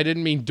 but I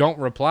didn't mean don't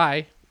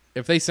reply.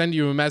 If they send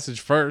you a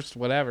message first,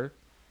 whatever.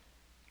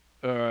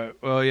 All right.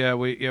 Well, yeah,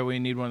 we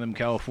need one of them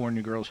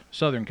California girls,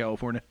 Southern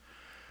California,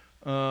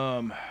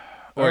 or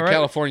a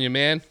California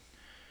man,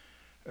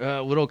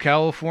 little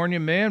California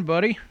man,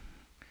 buddy.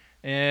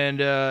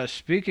 And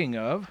speaking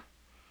of,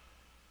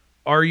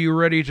 are you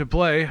ready to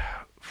play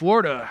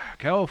Florida,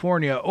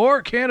 California,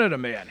 or Canada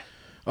man?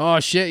 Oh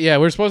shit! Yeah,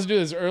 we're supposed to do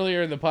this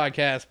earlier in the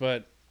podcast,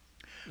 but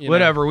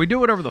whatever. We do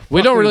whatever the fuck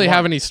we don't really want.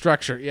 have any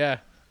structure. Yeah.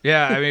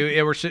 Yeah, I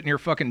mean, we're sitting here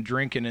fucking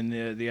drinking in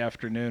the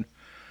afternoon.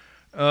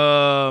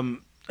 All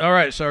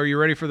right, so are you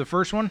ready for the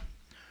first one?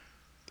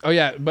 Oh,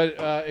 yeah, but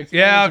I'll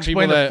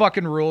explain the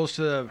fucking rules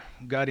to the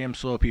goddamn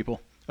slow people.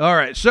 All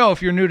right, so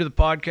if you're new to the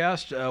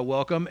podcast,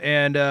 welcome.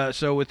 And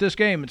so with this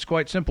game, it's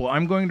quite simple.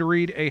 I'm going to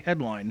read a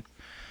headline,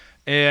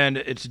 and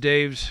it's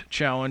Dave's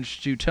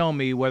challenge to tell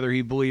me whether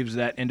he believes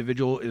that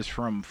individual is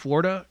from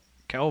Florida,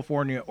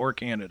 California, or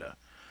Canada.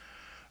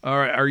 All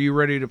right, are you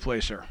ready to play,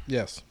 sir?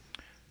 Yes.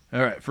 All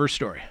right, first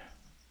story.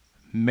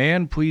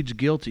 Man pleads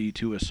guilty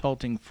to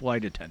assaulting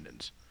flight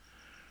attendants.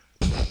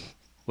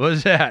 What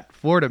is that?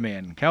 Florida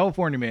man,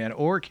 California man,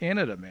 or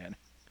Canada man?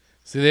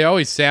 See, they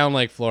always sound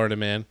like Florida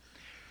man.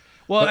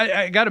 Well,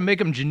 I got to make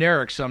them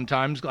generic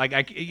sometimes. Like,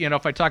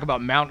 if I talk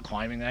about mountain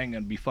climbing, that ain't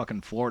going to be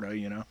fucking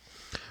Florida,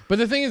 But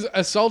the thing is,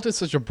 assault is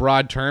such a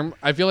broad term.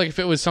 I feel like if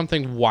it was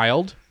something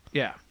wild,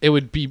 yeah, it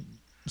would be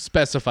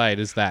specified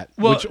as that,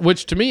 well,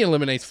 which to me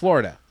eliminates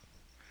Florida.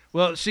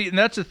 Well, see, and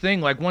that's the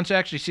thing. Like, once I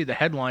actually see the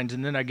headlines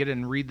and then I get in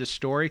and read the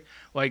story,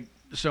 like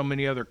so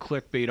many other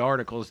clickbait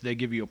articles, they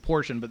give you a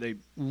portion, but they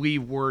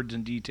leave words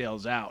and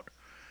details out.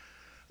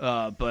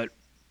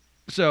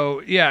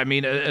 So, yeah, I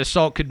mean,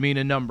 assault could mean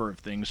a number of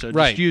things. So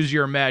just use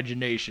your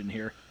imagination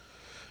here.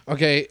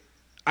 Okay.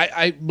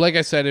 I like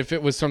I said, if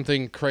it was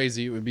something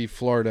crazy, it would be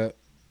Florida,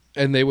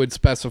 and they would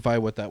specify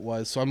what that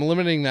was. So I'm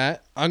eliminating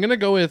that. I'm going to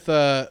go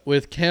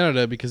with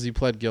Canada because he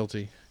pled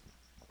guilty.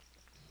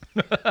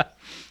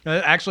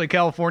 Actually,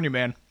 California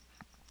man.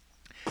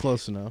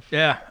 Close enough.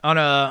 Yeah, on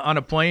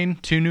a plane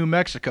to New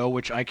Mexico,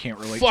 which I can't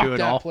relate Fuck to at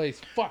that all. Place.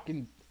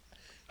 Fucking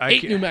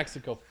hate New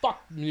Mexico. Fuck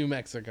New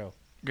Mexico.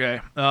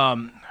 Okay.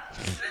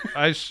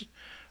 I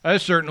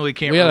certainly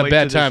can't we had relate a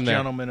bad to time this there.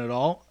 Gentleman at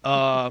all.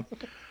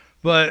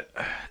 But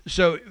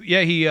so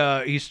yeah,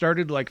 he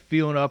started like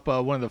feeling up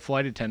one of the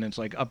flight attendants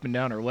like up and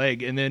down her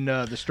leg, and then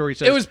the story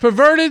says it was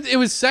perverted. It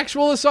was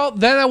sexual assault.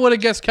 Then I would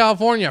have guessed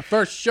California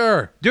for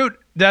sure, dude.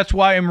 That's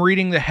why I'm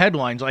reading the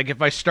headlines. Like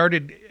if I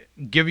started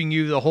giving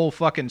you the whole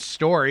fucking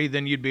story,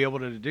 then you'd be able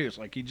to deduce.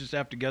 Like you just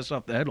have to guess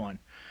off the headline.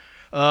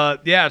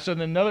 Yeah. So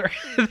then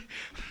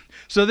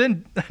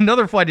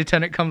another flight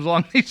attendant comes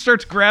along. He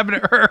starts grabbing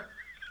at her.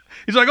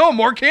 He's like, "Oh,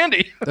 more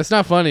candy." That's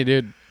not funny,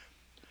 dude.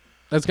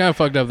 That's kind of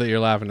fucked up that you're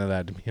laughing at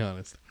that, to be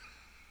honest.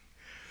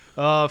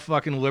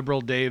 Fucking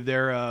liberal Dave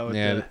there with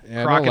the don't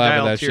laugh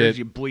crocodile at that tears, shit.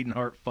 you bleeding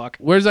heart fuck.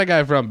 Where's that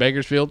guy from?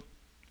 Bakersfield?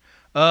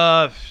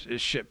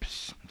 Shit,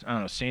 I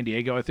don't know, San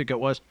Diego, I think it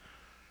was.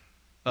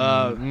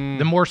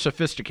 The more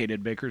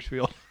sophisticated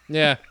Bakersfield.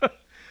 Yeah.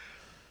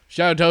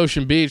 Shout out to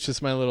Ocean Beach.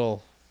 That's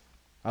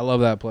I love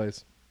that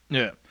place.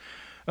 Yeah.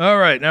 All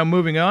right, now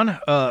moving on.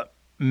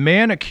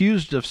 Man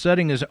accused of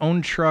setting his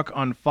own truck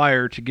on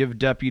fire to give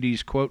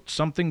deputies, quote,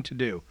 something to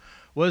do.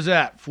 What is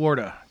that?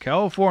 Florida,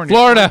 California,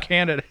 Florida,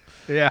 Canada.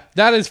 Yeah.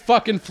 That is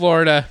fucking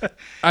Florida.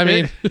 I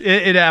mean,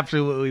 it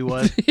absolutely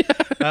was.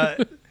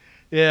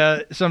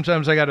 Yeah,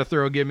 sometimes I got to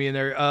throw a gimme in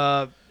there.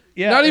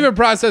 Yeah, Not even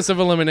process of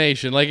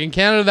elimination. Like in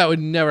Canada, that would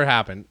never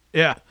happen.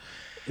 Yeah.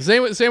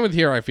 Same with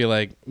here, I feel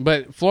like.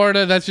 But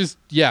Florida, that's just,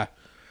 yeah.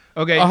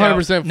 Okay.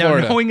 100% now,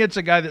 Florida. knowing it's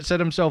a guy that set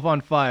himself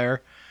on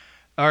fire,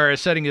 or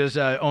setting his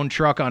own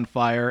truck on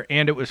fire,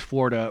 and it was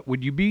Florida,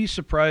 would you be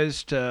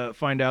surprised to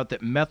find out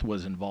that meth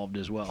was involved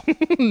as well?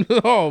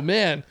 Oh,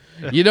 man.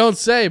 You don't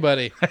say,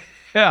 buddy.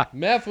 Yeah.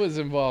 Meth was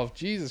involved.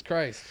 Jesus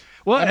Christ.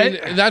 Well, I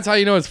mean, that's how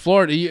you know it's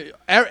Florida.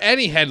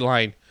 Any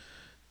headline,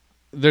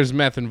 there's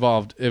meth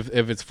involved if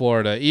it's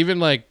Florida. Even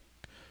like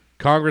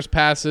Congress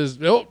passes,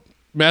 nope,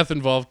 meth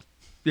involved.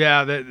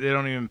 yeah, they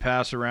don't even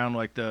pass around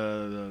like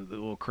the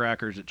little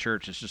crackers at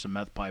church. It's just a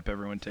meth pipe.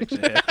 Everyone takes a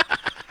hit.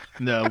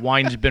 The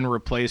wine's been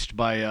replaced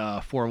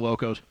by Four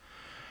Locos.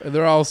 And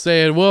they're all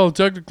saying, well,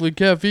 technically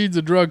caffeine's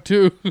a drug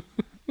too.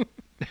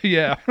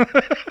 Yeah.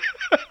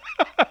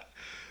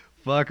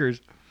 Fuckers.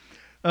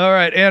 All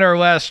right, and our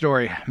last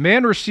story.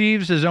 Man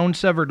receives his own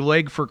severed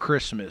leg for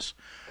Christmas.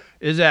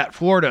 Is that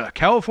Florida,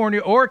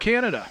 California, or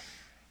Canada?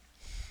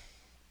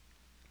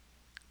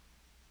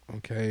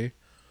 Okay.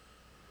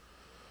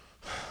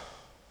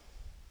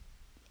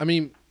 I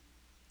mean,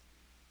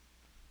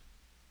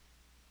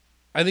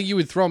 I think you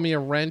would throw me a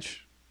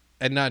wrench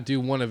and not do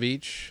one of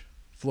each.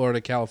 Florida,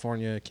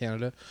 California,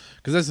 Canada.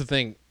 Because that's the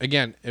thing.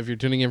 Again, if you're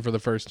tuning in for the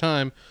first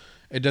time,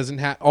 it doesn't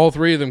have... All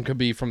three of them could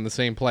be from the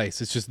same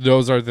place. It's just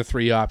those are the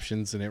three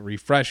options, and it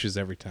refreshes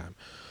every time.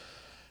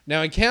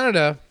 Now, in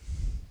Canada,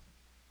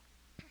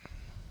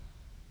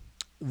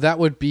 that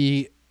would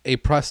be a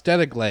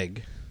prosthetic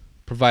leg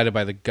provided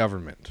by the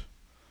government.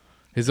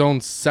 His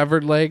own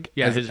severed leg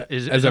Yeah,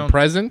 as a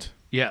present?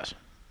 Yes.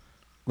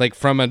 Like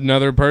from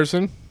another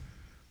person?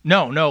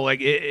 No,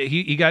 like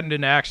he got into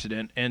an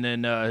accident, and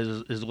then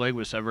his leg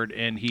was severed,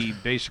 and he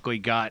basically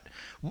got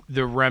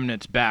the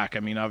remnants back. I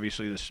mean,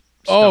 obviously this.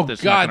 Oh,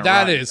 that's God, not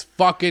that rot. is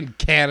fucking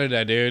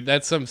Canada, dude.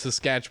 That's some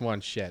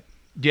Saskatchewan shit.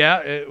 Yeah,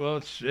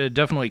 it's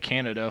definitely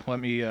Canada. Let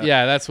me.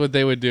 Yeah, that's what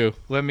they would do.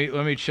 Let me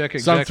check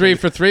exactly. So I'm 3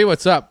 for 3.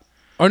 What's up?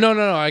 Oh,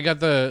 no. I got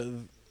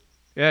the...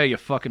 Yeah, you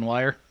fucking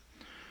liar.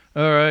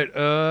 All right.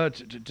 Well,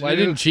 I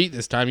didn't cheat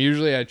this time.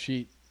 Usually I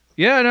cheat.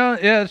 Yeah, no,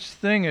 yeah, that's the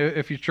thing.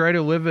 If you try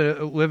to live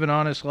an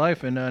honest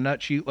life and not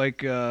cheat like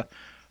creepy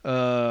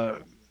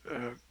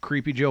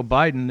Joe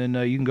Biden, then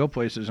you can go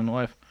places in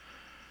life.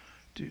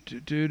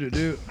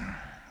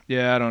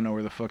 Yeah, I don't know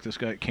where the fuck this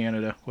guy.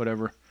 Canada,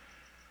 whatever.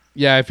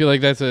 Yeah, I feel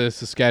like that's a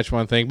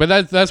Saskatchewan thing.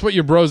 But that's what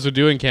your bros would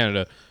do in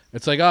Canada.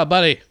 It's like, oh,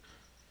 buddy,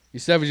 you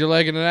severed your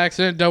leg in an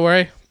accident. Don't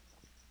worry.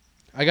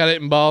 I got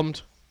it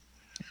embalmed.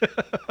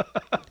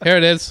 Here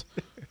it is.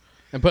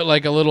 And put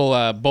like a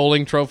little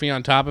bowling trophy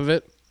on top of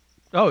it.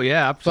 Oh,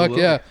 yeah, absolutely.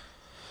 Fuck yeah.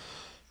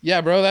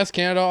 Yeah, bro, that's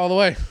Canada all the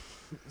way.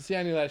 See,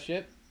 I knew that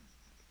shit.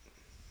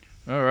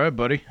 All right,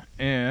 buddy.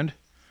 And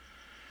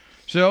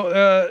so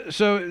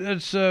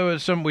that's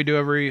something we do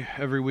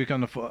every week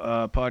on the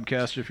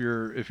podcast. If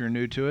you're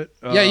new to it,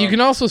 yeah, you can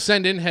also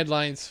send in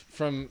headlines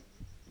from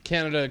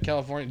Canada,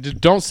 California. Just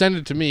don't send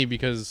it to me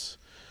because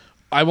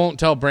I won't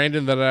tell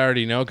Brandon that I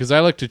already know because I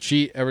like to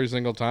cheat every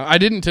single time. I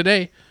didn't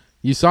today.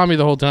 You saw me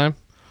the whole time.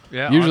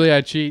 Yeah. Usually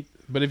I cheat.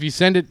 But if you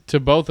send it to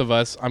both of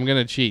us, I'm going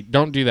to cheat.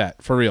 Don't do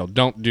that. For real.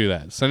 Don't do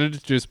that. Send it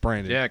to just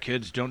Brandon. Yeah,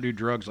 kids, don't do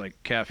drugs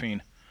like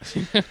caffeine.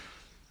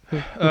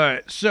 All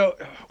right. So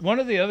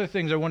one of the other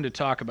things I wanted to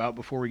talk about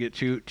before we get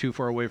too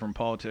far away from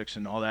politics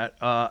and all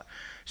that.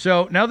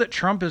 So now that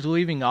Trump is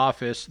leaving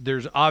office,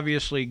 there's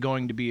obviously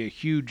going to be a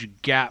huge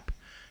gap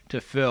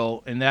to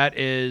fill, and that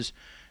is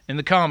in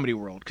the comedy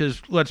world.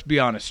 Because let's be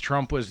honest,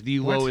 Trump was the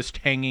lowest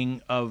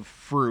hanging of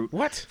fruit.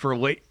 What?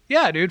 For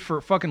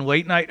fucking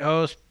late night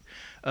hosts.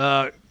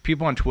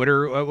 People on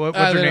Twitter, what's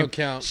her they name? don't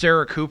count.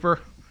 Sarah Cooper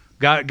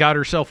got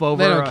herself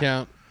over. They don't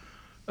count.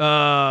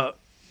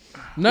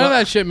 None of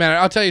that shit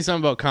matters. I'll tell you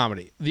something about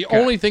comedy. The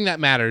only thing that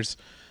matters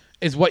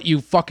is what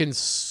you fucking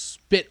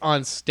spit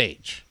on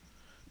stage.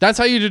 That's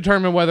how you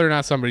determine whether or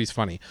not somebody's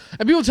funny.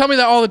 And people tell me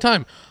that all the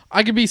time.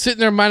 I could be sitting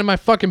there minding my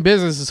fucking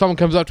business and someone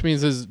comes up to me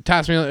and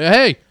taps me, like,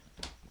 hey,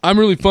 I'm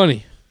really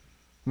funny.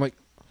 I'm like,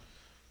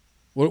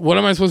 what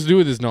am I supposed to do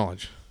with this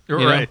knowledge? You're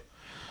You know? right.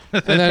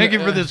 Thank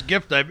you for this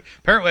gift.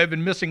 Apparently I've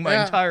been missing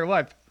my entire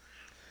life.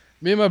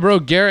 Me and my bro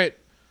Garrett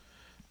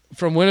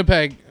from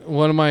Winnipeg,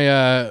 one of my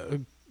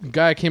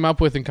guy I came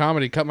up with in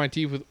comedy, cut my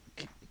teeth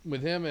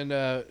with him, and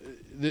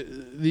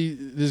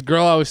this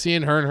girl I was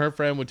seeing, her and her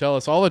friend would tell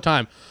us all the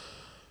time,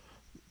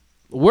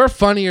 we're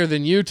funnier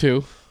than you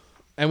two,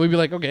 and we'd be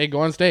like, okay, go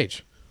on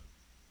stage.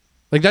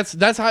 Like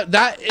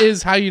that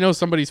is how you know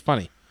somebody's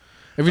funny.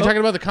 If you're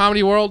talking about the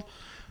comedy world,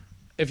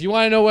 if you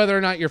want to know whether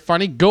or not you're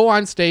funny, go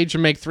on stage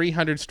and make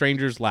 300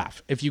 strangers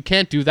laugh. If you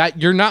can't do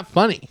that, you're not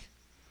funny.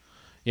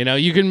 You know,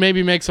 you can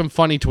maybe make some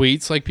funny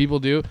tweets like people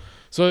do.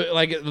 So,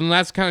 like,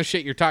 that's the kind of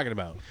shit you're talking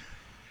about.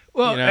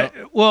 Well, you know?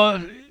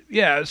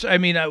 yeah. I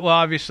mean,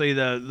 obviously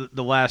the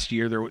last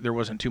year there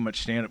wasn't too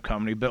much stand-up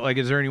comedy, but like,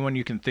 is there anyone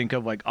you can think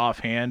of like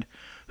offhand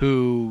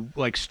who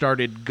like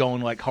started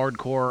going like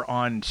hardcore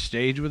on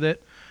stage with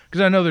it?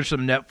 Because I know there's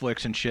some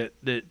Netflix and shit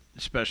that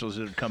specials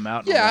that have come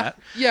out. And Yeah, all that.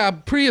 yeah,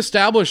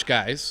 pre-established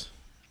guys.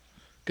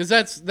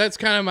 Because that's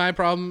kind of my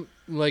problem.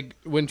 Like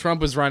when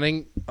Trump was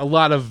running, a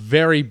lot of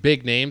very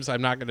big names.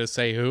 I'm not going to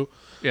say who.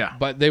 Yeah,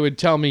 But they would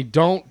tell me,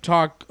 "Don't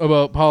talk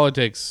about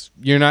politics.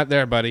 You're not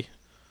there, buddy."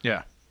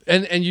 yeah.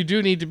 And you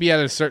do need to be at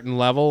a certain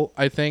level,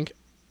 I think,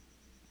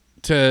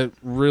 to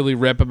really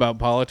rip about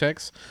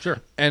politics. Sure.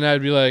 And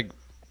I'd be like,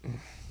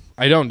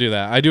 I don't do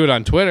that. I do it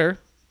on Twitter,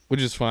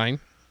 which is fine.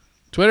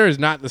 Twitter is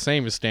not the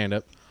same as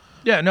stand-up.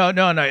 Yeah, no,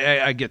 and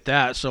I get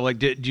that. So, like,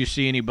 did you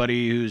see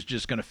anybody who's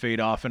just going to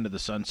fade off into the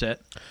sunset?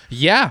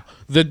 Yeah,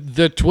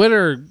 the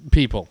Twitter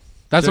people.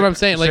 That's what I'm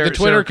saying. Like the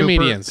Twitter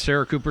comedians.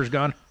 Sarah Cooper's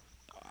gone.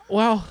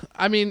 Well,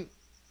 I mean,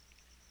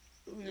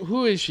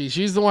 who is she?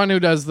 She's the one who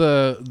does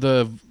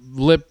the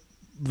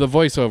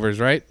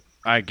voiceovers, right?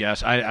 I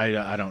guess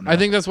I don't know. I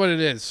think that's what it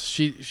is.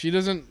 She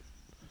doesn't.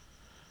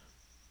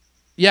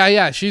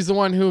 Yeah. She's the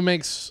one who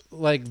makes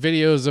like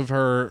videos of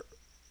her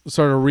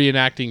sort of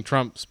reenacting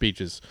Trump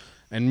speeches,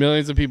 and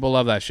millions of people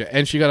love that shit.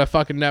 And she got a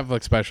fucking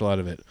Netflix special out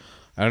of it.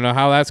 I don't know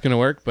how that's gonna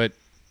work, but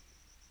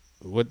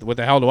what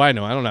the hell do I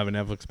know? I don't have a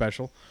Netflix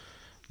special.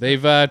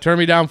 They've turned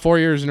me down 4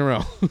 years in a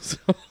row, so,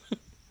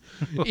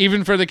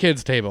 even for the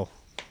kids' table.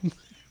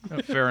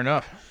 Fair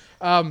enough.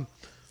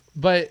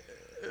 But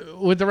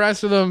with the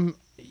rest of them,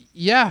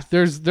 yeah,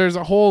 there's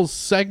a whole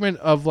segment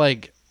of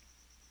like,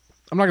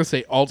 I'm not gonna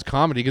say alt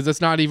comedy because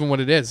that's not even what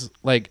it is.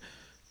 Like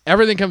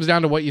everything comes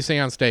down to what you say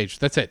on stage.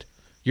 That's it.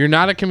 You're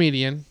not a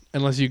comedian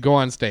unless you go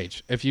on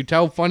stage. If you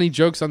tell funny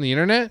jokes on the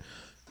internet,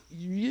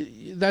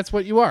 that's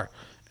what you are.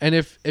 And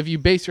if you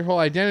base your whole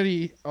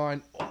identity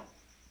on,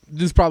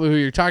 this is probably who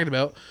you're talking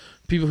about,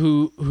 people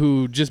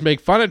who just make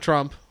fun of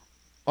Trump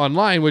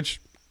online, which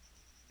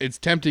it's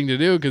tempting to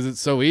do because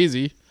it's so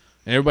easy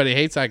and everybody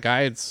hates that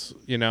guy. It's,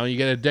 you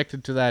get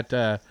addicted to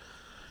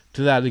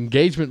that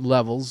engagement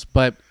levels,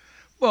 but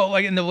Well,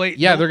 like in the late,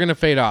 they're gonna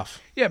fade off.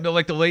 Yeah, but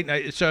like the late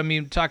night. So I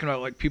mean, talking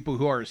about like people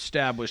who are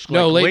established.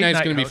 No, like late night's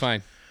night gonna be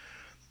hosts,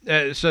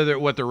 fine. So that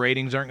what the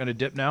ratings aren't going to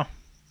dip now,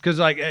 because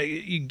like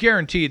you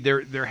guaranteed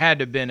there had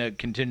to have been a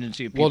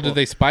contingency of people. Well, did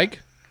they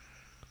spike?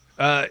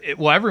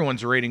 Well,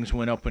 everyone's ratings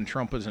went up when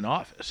Trump was in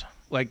office.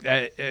 Like,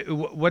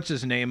 what's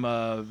his name?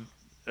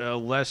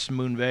 Les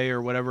Moonves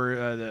or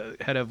whatever, the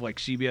head of like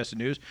CBS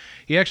News.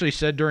 He actually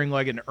said during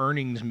like an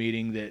earnings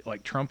meeting that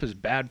like Trump is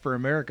bad for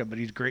America, but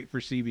he's great for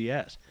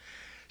CBS.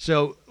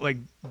 So like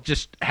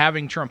just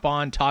having Trump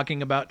on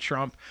talking about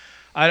Trump,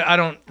 I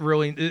don't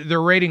really.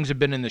 Their ratings have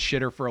been in the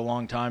shitter for a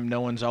long time.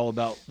 No one's all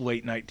about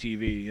late night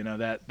TV. You know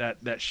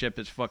that ship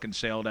has fucking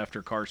sailed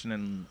after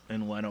Carson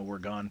and Leno were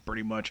gone,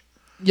 pretty much.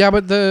 Yeah,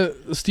 but the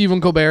Stephen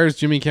Colbert's,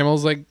 Jimmy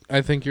Kimmel's, like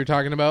I think you're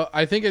talking about,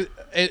 I think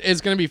it's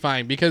going to be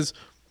fine because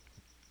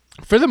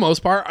for the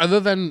most part,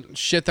 other than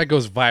shit that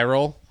goes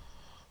viral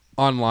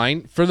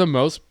online, for the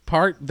most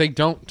part, they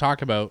don't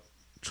talk about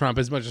Trump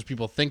as much as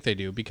people think they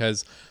do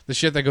because the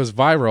shit that goes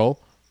viral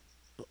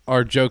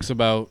are jokes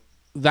about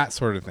that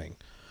sort of thing.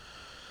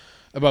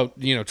 About,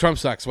 Trump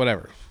sucks,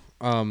 whatever.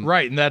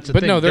 Right, and that's the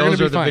but thing. no, they're Those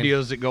gonna are be the fine.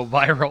 videos that go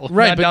viral,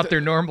 right? Not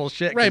their normal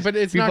shit. Right, but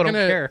it's people not don't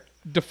going to care.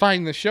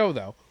 define the show,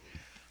 though.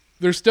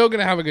 They're still going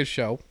to have a good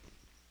show.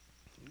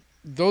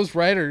 Those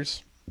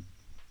writers,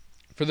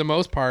 for the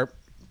most part,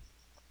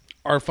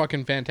 are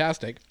fucking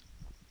fantastic.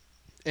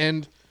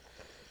 And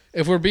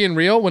if we're being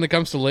real, when it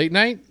comes to late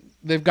night,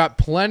 they've got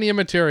plenty of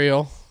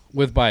material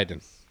with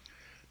Biden.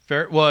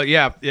 Fair. Well,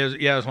 yeah,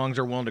 as long as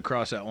they're willing to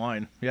cross that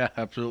line. Yeah,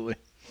 absolutely.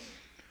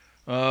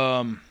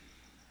 Yeah,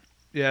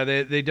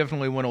 they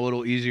definitely went a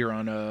little easier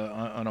on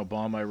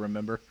Obama, I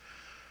remember.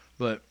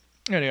 But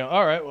anyhow,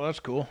 all right, well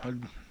that's cool.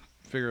 I'd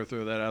figure I'd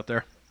throw that out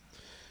there.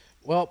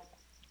 Well,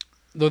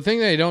 the thing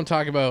they don't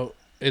talk about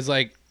is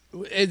like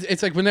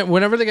it's like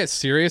whenever they get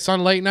serious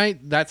on late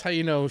night, that's how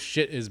you know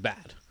shit is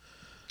bad.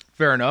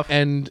 Fair enough.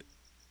 And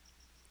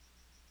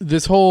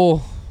this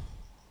whole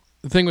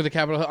thing with the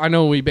Capitol Hill, I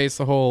know we based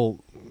the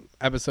whole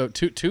episode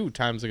two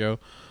times ago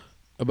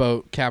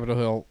about Capitol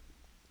Hill,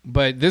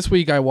 but this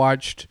week I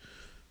watched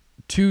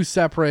two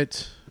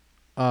separate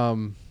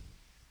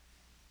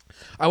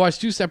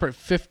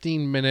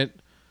 15-minute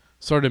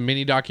sort of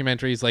mini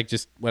documentaries, like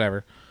just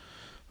whatever,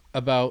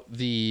 about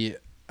the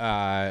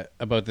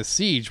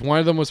siege. One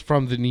of them was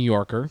from the New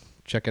Yorker,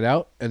 check it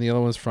out, and the other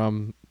one was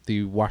from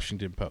the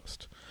Washington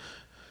Post.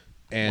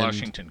 And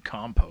Washington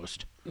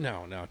Compost.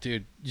 No,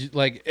 dude.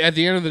 Like at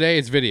the end of the day,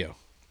 it's video.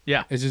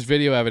 Yeah. It's just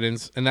video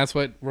evidence, and that's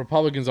what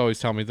Republicans always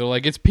tell me. They're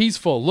like, it's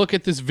peaceful. Look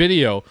at this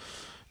video.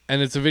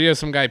 And it's a video of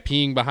some guy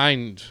peeing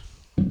behind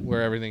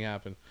where everything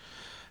happened.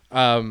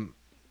 The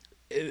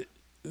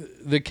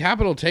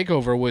Capitol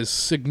takeover was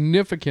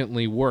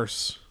significantly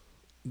worse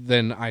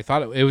than I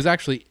thought. It was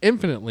actually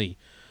infinitely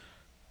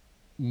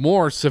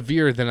more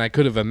severe than I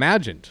could have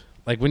imagined.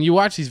 Like when you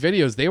watch these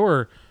videos, they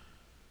were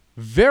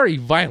very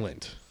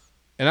violent.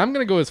 And I'm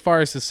going to go as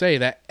far as to say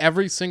that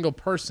every single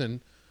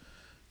person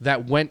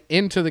that went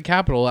into the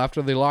Capitol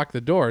after they locked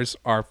the doors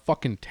are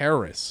fucking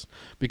terrorists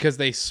because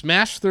they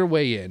smashed their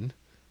way in.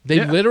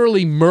 They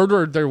literally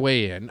murdered their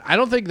way in. I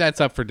don't think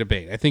that's up for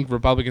debate. I think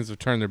Republicans have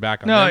turned their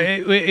back on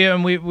them.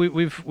 And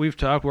we've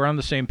talked. We're on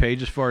the same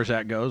page as far as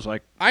that goes.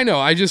 Like, I know.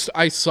 I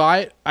saw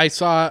it. I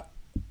saw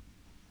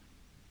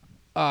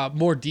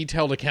more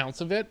detailed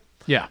accounts of it.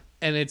 yeah,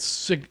 And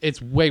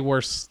it's way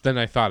worse than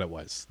I thought it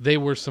was. They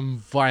were some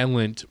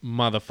violent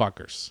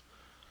motherfuckers.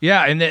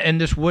 yeah, and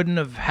this wouldn't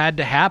have had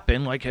to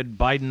happen. Like, had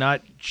Biden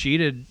not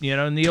cheated,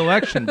 in the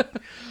election,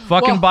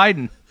 fucking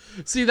Biden.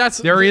 See,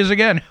 There he is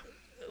again.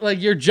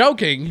 Like, you're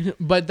joking,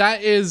 but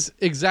that is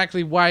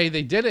exactly why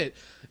they did it.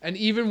 And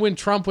even when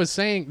Trump was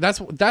saying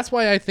that's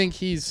why I think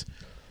he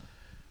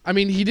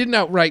didn't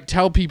outright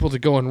tell people to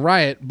go and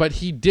riot, but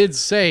he did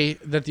say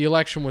that the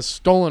election was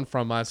stolen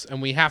from us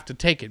and we have to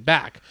take it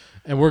back.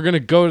 And we're going to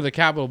go to the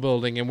Capitol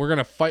building and we're going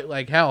to fight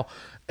like hell.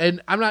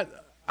 And I'm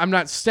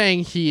not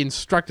saying he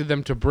instructed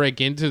them to break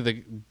into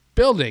the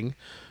building,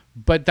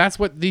 but that's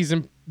what these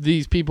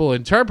people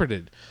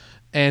interpreted.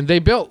 And they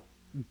built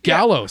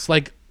gallows,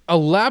 like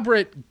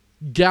elaborate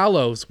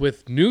gallows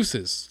with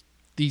nooses,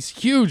 these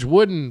huge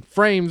wooden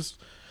frames.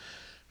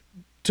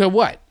 To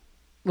what?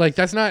 Like,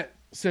 that's not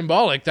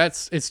symbolic.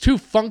 It's too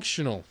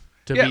functional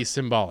to be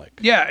symbolic.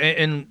 Yeah,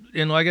 and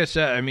like I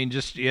said,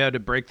 to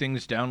break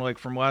things down, like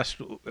from last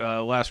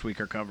week,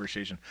 our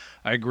conversation,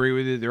 I agree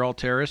with you. They're all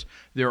terrorists.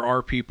 There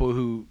are people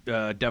who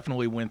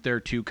definitely went there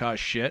to cause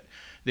shit.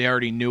 They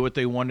already knew what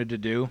they wanted to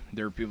do.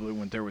 There were people who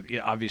went there with,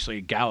 obviously,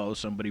 a gallows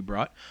somebody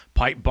brought,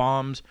 pipe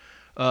bombs.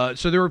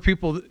 So there were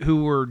people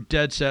who were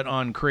dead set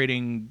on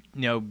creating,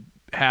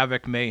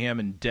 havoc, mayhem,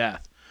 and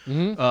death.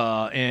 Mm-hmm.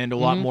 And a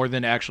lot more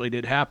than actually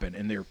did happen.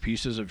 And they're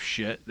pieces of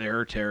shit.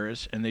 They're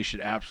terrorists, and they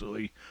should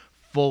absolutely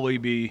fully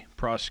be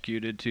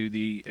prosecuted to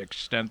the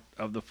extent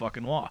of the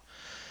fucking law.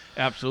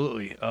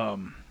 Absolutely.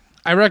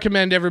 I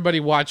recommend everybody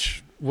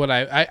watch what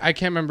I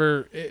can't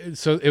remember.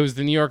 So it was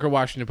the New Yorker,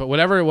 Washington, but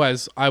whatever it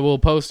was, I will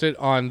post it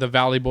on the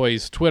Valley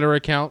Boys Twitter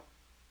account.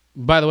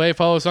 By the way,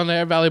 follow us on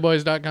there,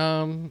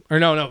 valleyboys.com. Or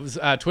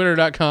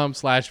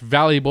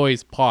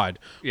twitter.com/valleyboyspod.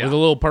 Yeah. We're the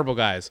little purple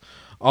guys.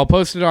 I'll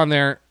post it on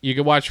there. You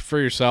can watch it for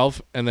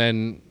yourself, and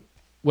then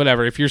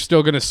whatever. If you're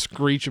still going to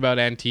screech about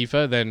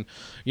Antifa, then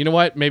you know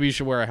what? Maybe you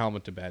should wear a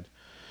helmet to bed.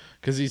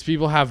 Because these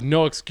people have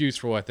no excuse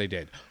for what they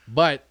did.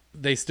 But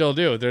they still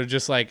do. They're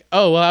just like,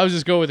 oh, well, I was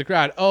just going with the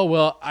crowd. Oh,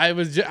 well, I'm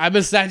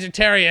a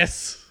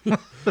Sagittarius.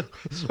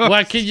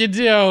 What can you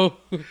do?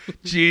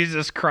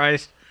 Jesus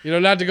Christ.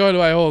 Not to go into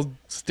my whole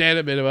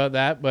stand-up about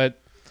that,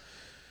 but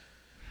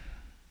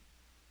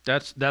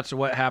that's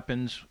what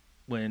happens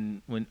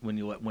when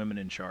you let women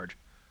in charge.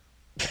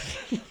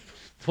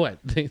 What?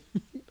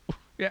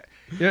 Yeah.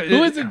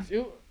 Who is it?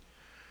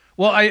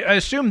 Well, I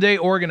assume they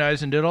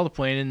organized and did all the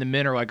planning, and the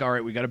men are like, all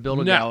right, we got to build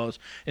a gallows.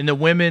 And the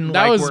women,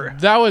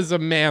 that was a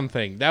man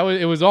thing.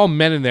 It was all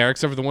men in there,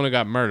 except for the one who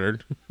got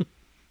murdered.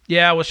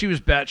 Yeah, well, she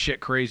was batshit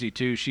crazy,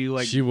 too. She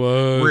was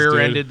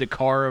rear-ended the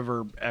car of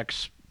her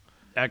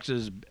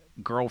ex's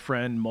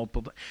girlfriend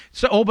multiple.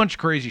 It's a whole bunch of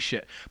crazy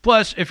shit.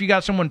 Plus, if you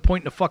got someone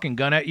pointing a fucking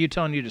gun at you,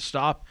 telling you to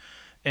stop,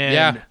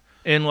 and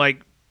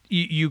like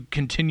you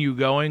continue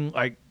going,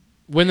 like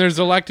when there's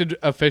elected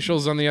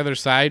officials on the other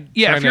side.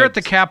 Yeah, if you're at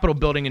the Capitol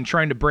building and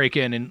trying to break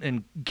in,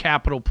 and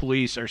Capitol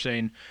Police are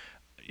saying,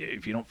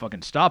 if you don't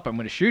fucking stop, I'm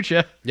going to shoot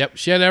you. Yep,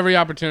 she had every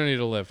opportunity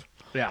to live.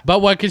 Yeah,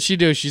 but what could she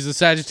do? She's a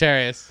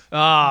Sagittarius.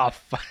 Ah,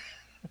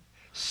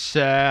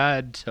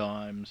 sad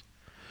times.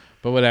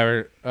 But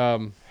whatever.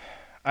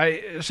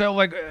 It's almost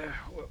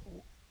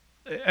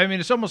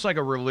like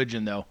a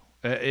religion, though.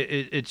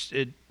 It's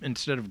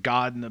instead of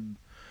God and the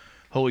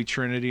Holy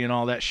Trinity and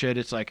all that shit,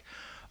 it's like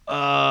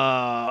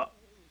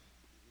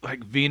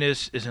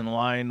Venus is in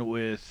line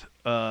with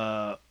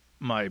my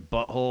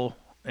butthole,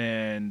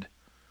 and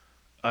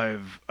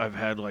I've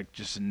had like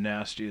just the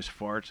nastiest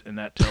farts, and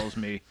that tells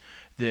me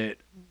that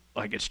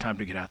like it's time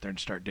to get out there and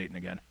start dating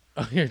again.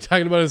 Oh, you're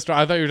talking about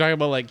I thought you were talking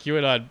about like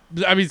QAnon.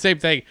 I mean, same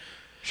thing.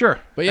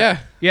 Sure. But yeah.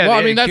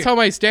 Well, that's how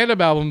my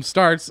stand-up album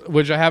starts,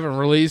 which I haven't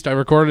released. I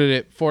recorded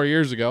it 4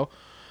 years ago.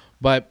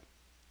 But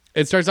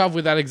it starts off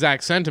with that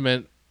exact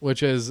sentiment,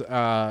 which is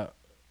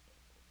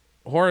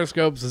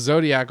horoscopes, the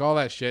zodiac, all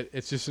that shit.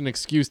 It's just an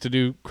excuse to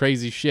do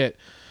crazy shit.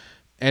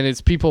 And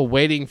it's people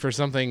waiting for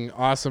something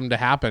awesome to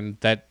happen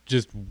that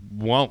just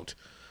won't.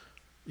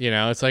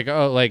 It's like,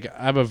 oh, like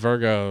I'm a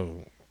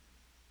Virgo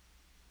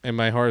and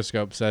my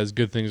horoscope says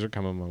good things are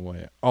coming my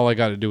way. All I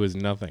got to do is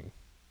nothing.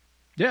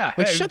 Yeah.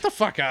 Like, shut the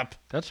fuck up.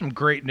 That's some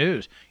great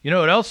news. You know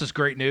what else is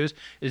great news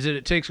is that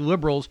it takes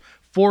liberals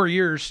 4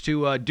 years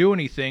to do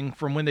anything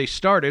from when they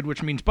started,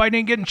 which means Biden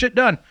ain't getting shit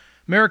done.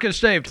 America's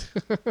saved.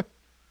 Well,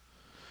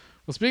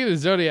 speaking of the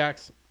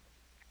Zodiacs,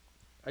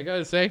 I got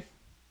to say,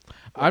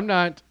 I'm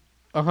not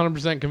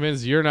 100%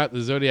 convinced you're not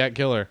the Zodiac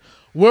killer.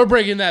 We're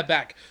bringing that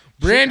back.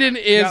 Brandon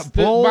is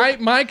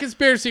my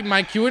conspiracy,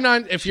 my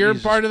QAnon. If you're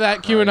part of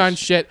that QAnon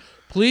shit,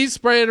 please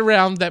spray it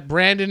around that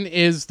Brandon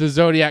is the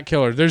Zodiac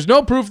killer. There's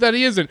no proof that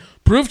he isn't.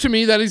 Prove to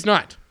me that he's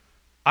not.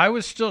 I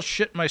was still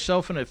shitting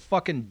myself in a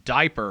fucking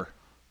diaper.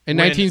 In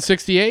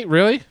 1968?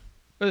 Really?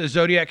 The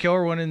Zodiac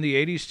killer one in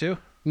the 80s, too?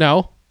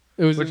 No.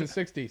 It was in the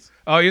 60s.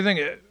 Oh, you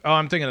think? Oh,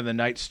 I'm thinking of the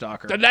Night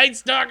Stalker. The Night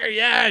Stalker,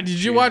 yeah.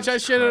 Did you watch that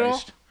shit at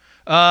all?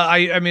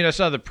 I mean, I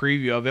saw the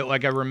preview of it.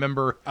 Like, I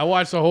remember. I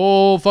watched the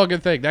whole fucking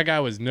thing. That guy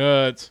was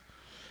nuts.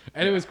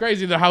 And it was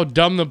crazy how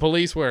dumb the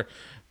police were.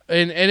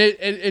 And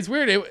it's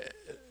weird.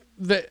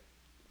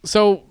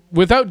 So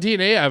without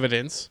DNA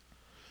evidence,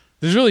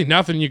 there's really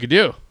nothing you could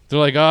do. They're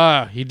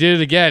like, he did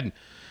it again.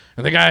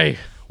 And the guy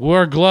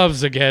wore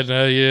gloves again.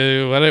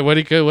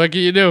 What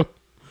can you do?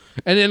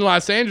 And in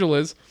Los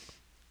Angeles,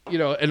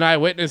 an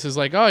eyewitness is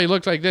like, he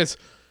looked like this.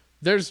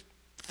 There's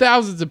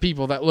thousands of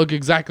people that look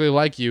exactly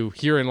like you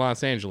here in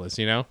Los Angeles,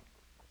 Yeah,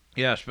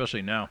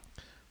 especially now.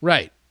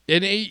 Right.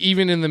 And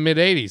even in the mid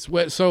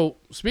 80s. So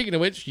speaking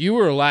of which, you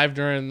were alive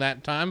during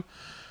that time.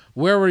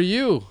 Where were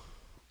you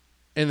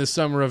in the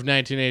summer of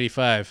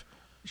 1985?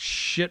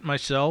 Shit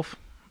myself.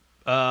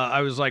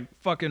 I was like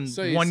fucking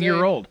 1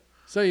 year old.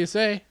 So you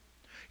say.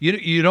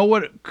 You know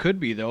what it could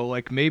be though?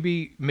 Like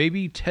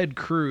maybe Ted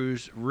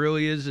Cruz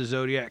really is a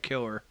Zodiac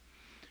killer,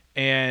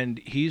 and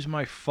he's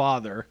my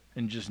father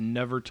and just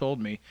never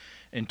told me,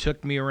 and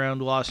took me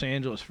around Los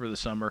Angeles for the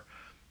summer,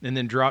 and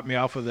then dropped me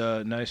off with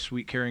a nice,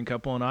 sweet, caring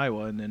couple in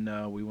Iowa, and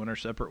then we went our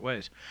separate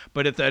ways.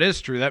 But if that is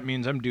true, that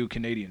means I'm due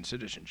Canadian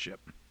citizenship.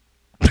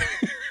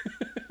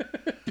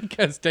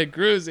 Because Ted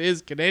Cruz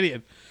is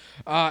Canadian.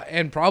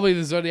 And probably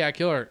the Zodiac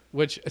Killer,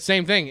 which,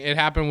 same thing, it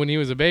happened when he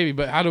was a baby,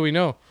 but how do we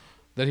know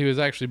that he was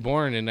actually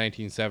born in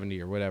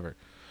 1970 or whatever?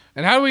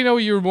 And how do we know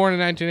you were born in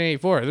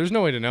 1984? There's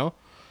no way to know.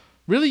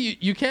 Really,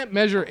 you can't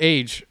measure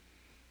age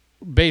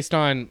based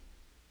on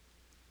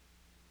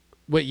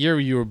what year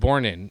you were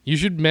born in. You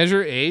should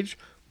measure age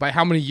by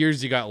how many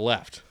years you got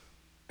left.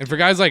 And for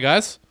guys like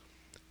us,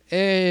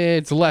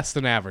 it's less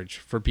than average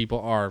for people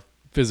our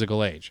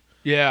physical age.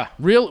 Yeah.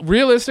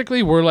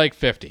 Realistically, we're like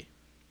 50.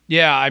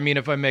 Yeah, I mean,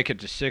 if I make it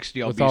to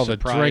 60, I'll with be all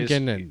surprised. the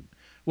drinking and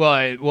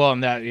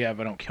and that, yeah, if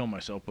I don't kill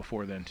myself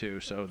before then too.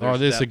 So there's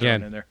this that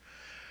again. in there.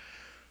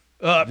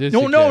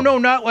 No,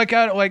 not like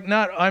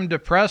I'm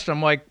depressed.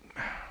 I'm like,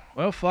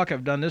 well, fuck,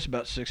 I've done this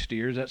about 60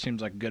 years. That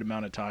seems like a good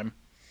amount of time.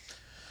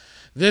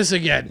 This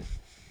again.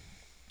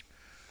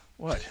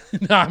 What?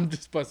 No, I'm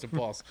just busting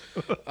balls.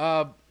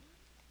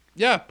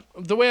 Yeah,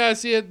 the way I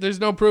see it, there's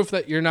no proof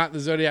that you're not the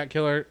Zodiac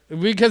Killer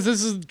because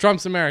this is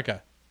Trump's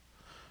America.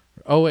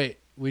 Oh, wait,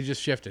 we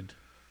just shifted.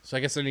 So I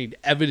guess I need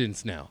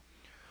evidence now.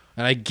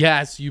 And I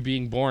guess you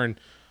being born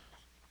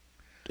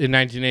in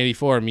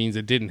 1984 means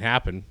it didn't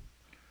happen.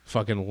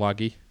 Fucking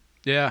lucky.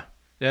 Yeah.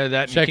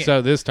 That checks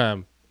out this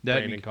time, that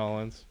Brandon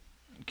Collins.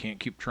 You can't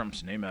keep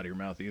Trump's name out of your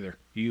mouth either.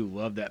 You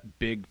love that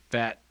big,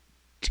 fat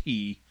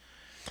T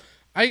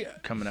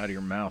coming out of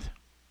your mouth.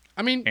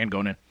 I mean... And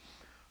going in.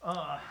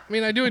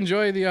 I do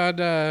enjoy the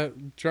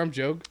odd Trump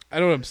joke. I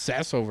don't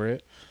obsess over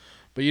it.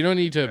 But you don't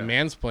need to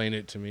mansplain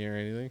it to me or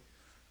anything.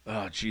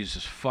 Oh,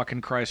 Jesus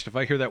fucking Christ. If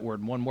I hear that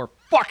word one more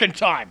fucking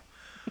time.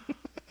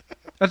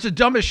 That's the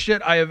dumbest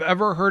shit I have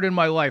ever heard in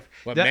my life.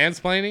 What,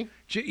 mansplaining?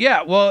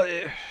 Yeah, well,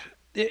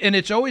 and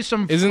it's always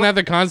some... Isn't that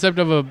the concept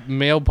of a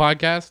male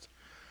podcast?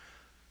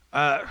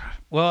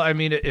 Well, I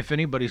mean, if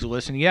anybody's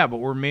listening, yeah, but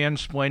we're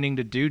mansplaining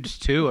to dudes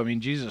too. I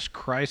mean, Jesus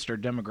Christ, our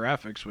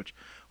demographics, which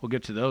we'll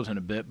get to those in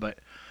a bit. But,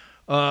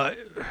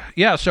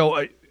 yeah,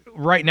 so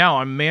right now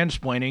I'm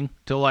mansplaining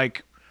to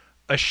like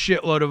a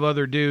shitload of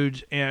other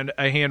dudes and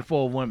a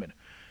handful of women.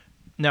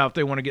 Now, if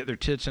they want to get their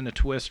tits in a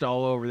twist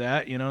all over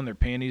that, and their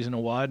panties in a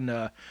wad, and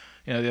the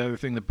other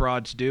thing the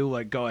broads do,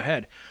 like, go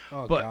ahead.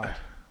 Oh, God.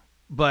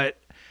 But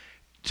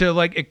to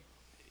like,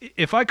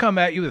 if I come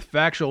at you with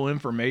factual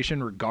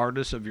information,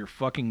 regardless of your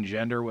fucking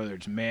gender, whether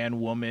it's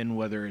man, woman,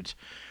 whether it's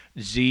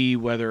Z,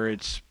 whether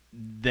it's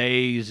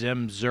they,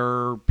 them,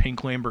 zer,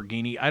 pink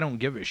Lamborghini, I don't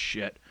give a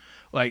shit.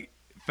 Like,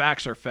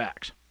 facts are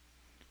facts.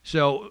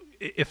 So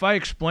if I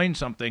explain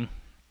something,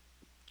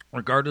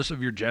 regardless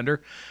of your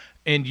gender,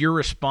 and your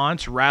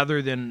response,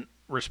 rather than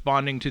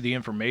responding to the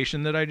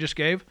information that I just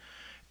gave,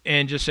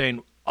 and just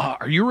saying,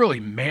 are you really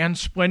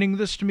mansplaining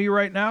this to me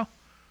right now?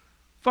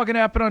 Fucking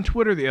happened on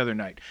Twitter the other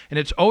night. And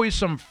it's always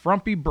some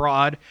frumpy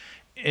broad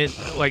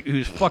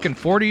who's fucking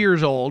 40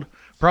 years old,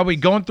 probably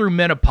going through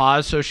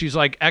menopause, so she's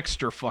like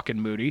extra fucking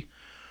moody.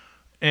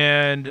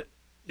 And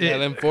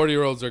them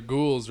 40-year-olds are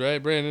ghouls,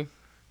 right, Brandon?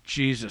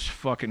 Jesus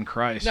fucking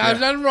Christ. No, there's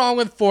nothing wrong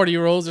with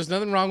 40-year-olds. There's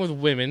nothing wrong with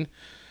women.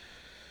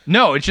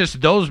 No, it's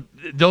just those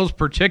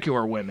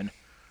particular women.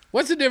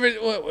 What's the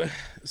difference?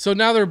 So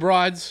now they're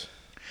broads.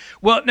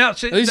 Well, now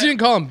at least you didn't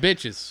call them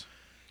bitches.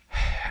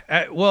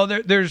 Well,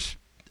 there's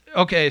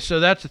okay. So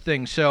that's the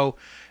thing. So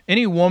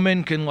any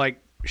woman can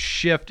like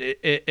shift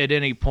at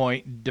any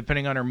point,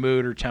 depending on her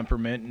mood or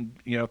temperament, and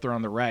if they're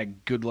on the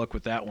rag, good luck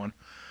with that one.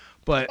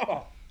 But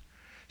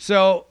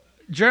so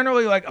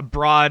generally, like a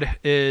broad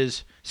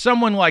is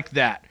someone like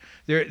that.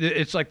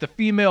 It's like the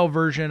female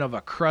version of a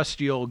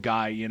crusty old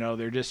guy.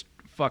 They're just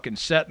fucking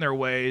set in their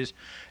ways,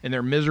 and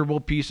they're miserable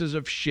pieces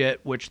of shit,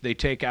 which they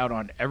take out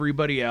on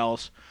everybody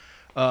else.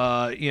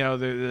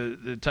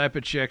 The type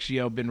of chicks,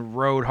 been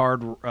rode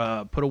hard,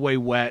 put away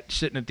wet,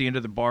 sitting at the end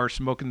of the bar,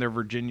 smoking their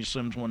Virginia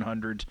Slims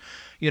 100s,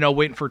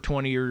 waiting for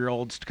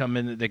 20-year-olds to come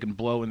in that they can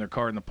blow in their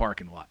car in the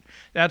parking lot.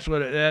 That's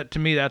to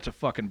me, that's a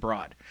fucking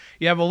broad.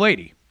 You have a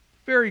lady,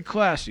 very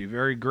classy,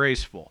 very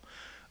graceful.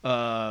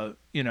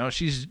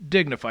 She's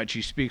dignified.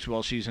 She speaks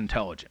well. She's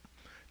intelligent.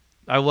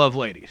 I love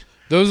ladies.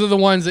 Those are the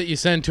ones that you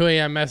send 2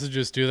 a.m.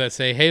 messages to that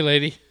say, "Hey,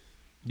 lady."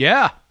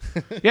 Yeah,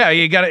 yeah,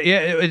 you got it.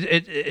 Yeah,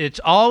 it's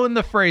all in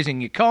the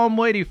phrasing. You call them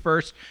lady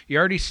first. You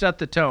already set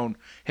the tone.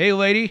 Hey,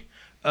 lady,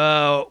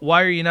 why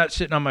are you not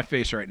sitting on my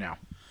face right now?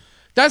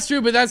 That's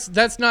true, but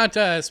that's not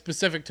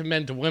specific to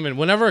men to women.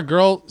 Whenever a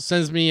girl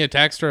sends me a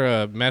text or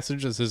a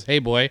message that says, "Hey,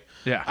 boy,"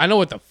 yeah, I know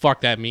what the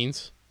fuck that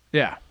means.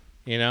 Yeah,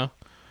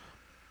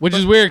 which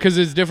is weird because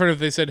it's different if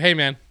they said, "Hey,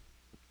 man."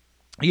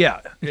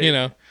 Yeah,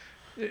 Yeah,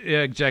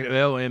 exactly.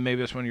 Well, and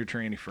maybe that's one of your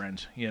tranny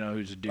friends.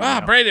 Who's a dude.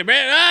 Brandon,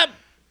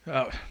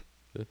 up.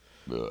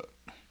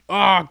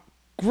 Oh,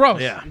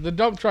 gross. Yeah. The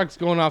dump truck's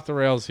going off the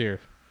rails here.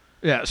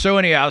 Yeah, so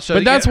anyhow.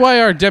 But that's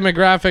why our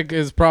demographic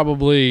is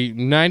probably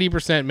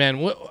 90%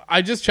 men.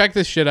 I just checked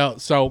this shit out.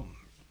 So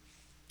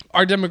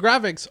our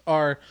demographics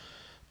are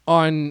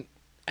on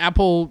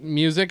Apple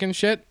Music and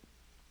shit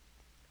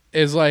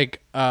is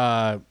like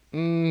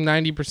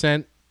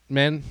 90%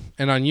 men.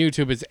 And on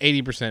YouTube, it's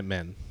 80%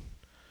 men.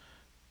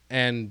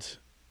 And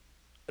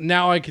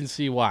now I can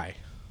see why.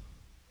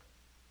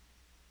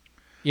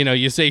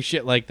 You say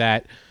shit like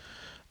that,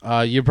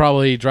 you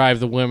probably drive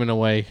the women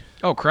away.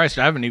 Oh, Christ,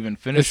 I haven't even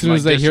finished as soon my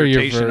as they hear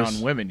your dissertation verse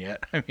on women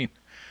yet. I mean,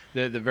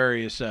 the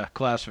various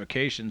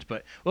classifications,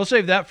 but we'll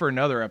save that for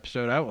another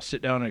episode. I will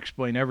sit down and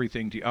explain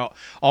everything to you.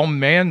 I'll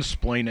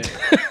mansplain it.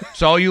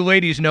 So all you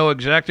ladies know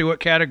exactly what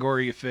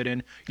category you fit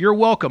in. You're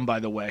welcome, by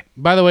the way.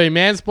 By the way,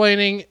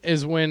 mansplaining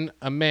is when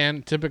a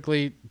man,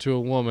 typically to a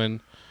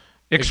woman,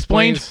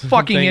 explains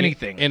fucking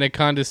anything in a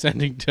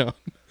condescending tone.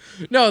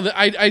 No,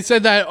 I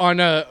said that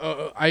on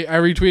I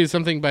retweeted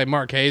something by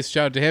Mark Hayes.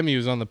 Shout out to him. He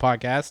was on the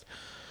podcast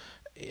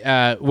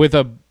with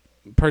a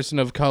person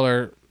of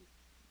color,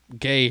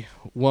 gay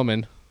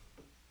woman.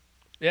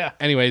 Yeah.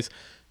 Anyways,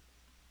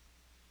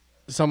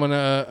 someone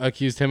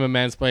accused him of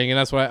mansplaining, and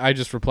that's why I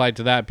just replied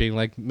to that, being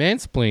like,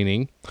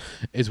 mansplaining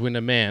is when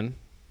a man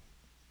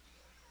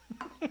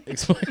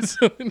explains.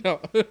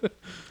 No.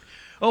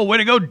 Oh, way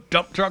to go,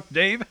 dump truck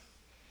Dave.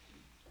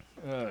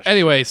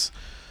 Anyways.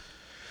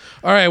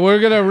 All right, we're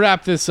going to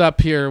wrap this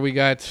up here. We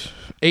got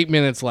 8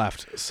 minutes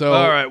left. So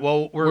all right,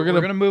 well, we're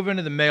going to move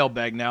into the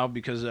mailbag now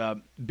because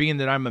being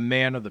that I'm a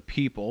man of the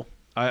people,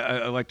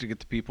 I like to get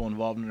the people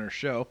involved in our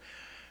show.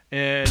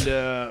 And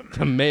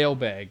the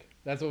mailbag.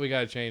 That's what we got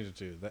to change it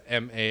to,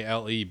 the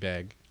MALE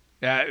bag.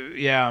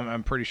 Yeah,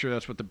 I'm pretty sure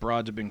that's what the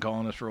broads have been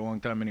calling us for a long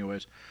time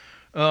anyways.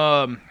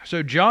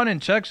 So John in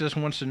Texas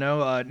wants to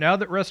know, now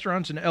that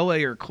restaurants in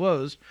L.A. are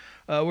closed,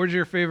 where's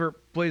your favorite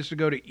place to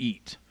go to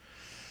eat?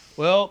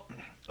 Well...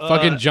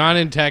 fucking John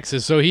in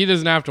Texas, so he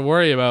doesn't have to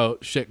worry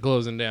about shit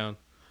closing down.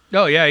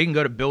 Oh, yeah, you can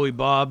go to Billy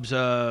Bob's,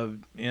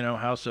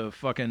 house of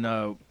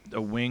fucking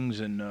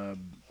wings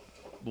and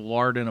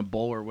lard in a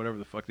bowl or whatever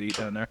the fuck they eat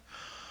down there.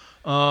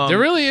 There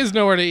really is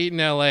nowhere to eat in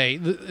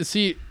L.A.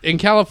 See, in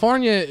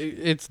California,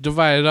 it's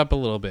divided up a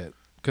little bit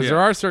because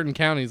there are certain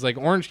counties, like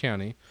Orange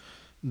County,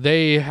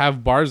 they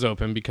have bars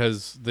open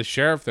because the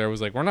sheriff there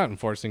was like, we're not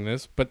enforcing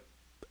this, but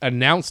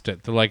announced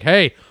it. They're like,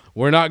 hey,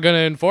 we're not going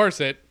to enforce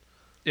it.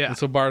 Yeah. And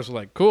so bars are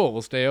like, cool,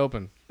 we'll stay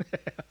open.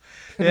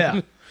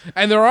 Yeah.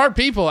 And there are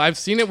people, I've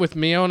seen it with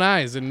my own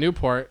eyes in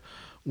Newport,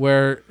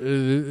 where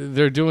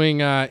they're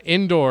doing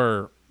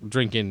indoor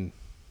drinking,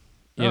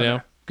 you know?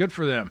 Yeah. Good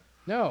for them.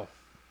 No.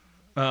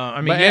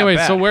 But anyway,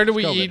 so where do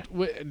we eat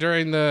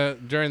during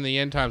the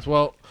end times?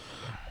 Well,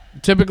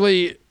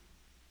 typically,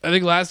 I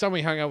think last time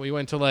we hung out, we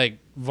went to like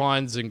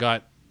Vaughn's and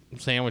got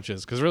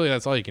sandwiches, because really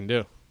that's all you can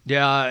do.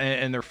 Yeah,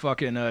 and they're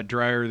fucking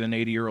drier than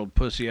 80-year-old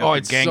pussy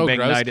after gangbang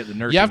night at the nursing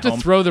home. You have to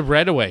throw the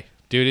bread away,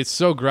 dude. It's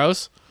so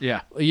gross.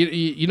 Yeah.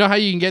 You know how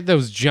you can get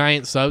those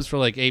giant subs for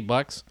like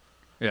 $8?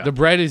 Yeah. The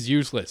bread is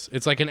useless.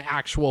 It's like an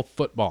actual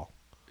football.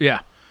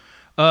 Yeah.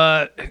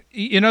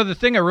 The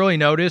thing I really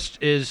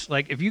noticed is,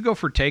 like, if you go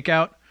for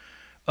takeout,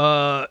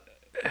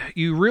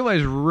 you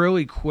realize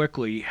really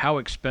quickly how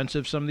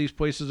expensive some of these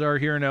places are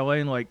here in LA.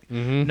 And like,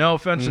 no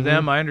offense to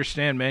them, I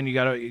understand, man. You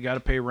gotta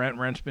pay rent.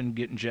 Rent's been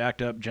getting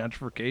jacked up,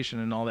 gentrification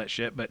and all that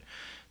shit. But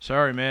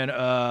sorry, man,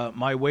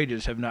 my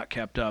wages have not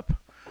kept up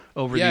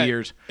over the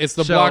years. It's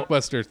the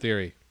Blockbuster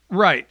theory,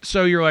 right?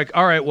 So you're like,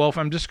 all right, well, if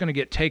I'm just gonna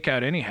get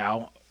takeout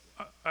anyhow,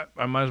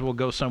 I might as well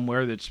go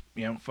somewhere that's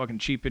fucking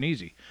cheap and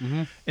easy.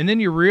 And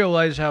then you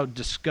realize how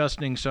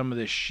disgusting some of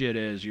this shit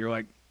is. You're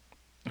like,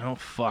 oh,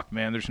 fuck,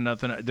 man. There's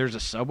nothing. There's a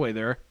Subway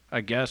there,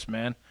 I guess,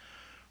 man.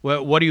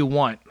 What do you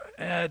want?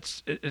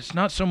 It's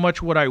not so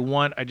much what I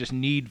want. I just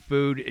need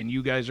food, and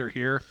you guys are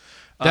here.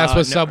 That's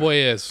what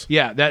Subway is.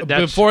 Yeah, that's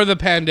before the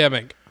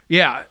pandemic.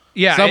 Yeah.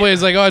 Subway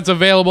is like, oh, it's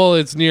available.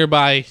 It's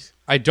nearby.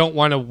 I don't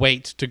want to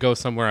wait to go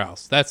somewhere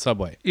else. That's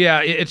Subway.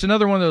 Yeah, it's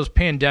another one of those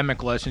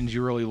pandemic lessons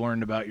you really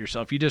learned about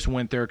yourself. You just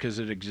went there because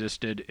it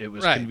existed. It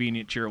was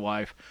convenient to your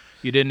life.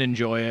 You didn't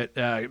enjoy it.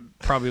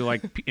 Probably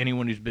like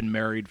anyone who's been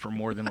married for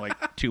more than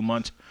like 2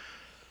 months.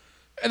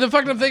 And the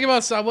fucking thing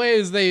about Subway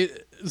is they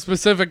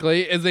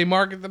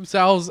market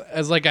themselves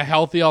as like a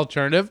healthy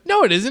alternative.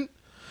 No, it isn't.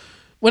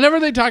 Whenever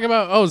they talk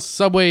about,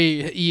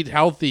 Subway eat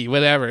healthy,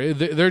 whatever,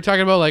 they're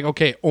talking about like,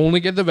 okay, only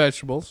get the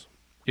vegetables.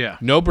 Yeah.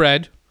 No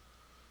bread.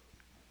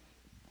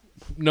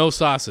 No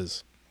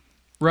sauces.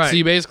 Right. So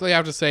you basically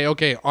have to say,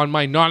 okay, on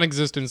my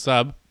non-existent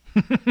sub,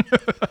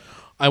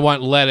 I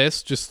want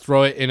lettuce. Just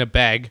throw it in a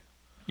bag.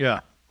 Yeah.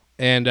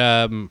 And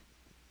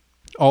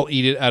I'll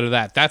eat it out of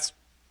that. That's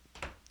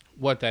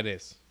what that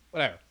is.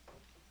 Whatever.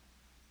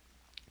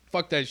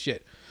 Fuck that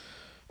shit.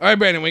 All right,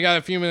 Brandon, we got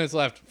a few minutes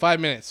left. 5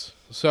 minutes.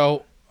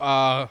 So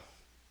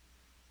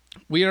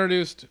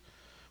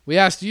we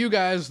asked you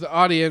guys, the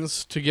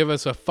audience, to give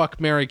us a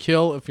fuck, marry,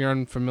 kill if you're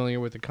unfamiliar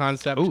with the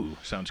concept. Ooh,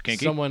 sounds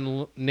kinky.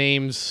 Someone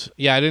names...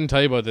 Yeah, I didn't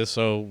tell you about this,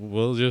 so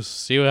we'll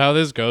just see how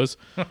this goes.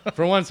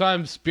 For once,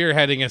 I'm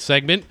spearheading a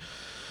segment.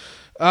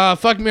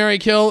 Fuck, marry,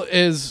 kill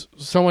is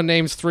someone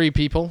names 3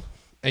 people,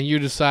 and you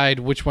decide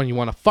which one you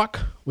want to fuck,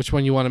 which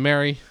one you want to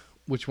marry,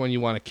 which one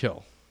you want to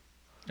kill.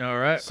 All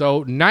right.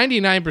 So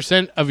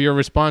 99% of your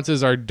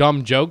responses are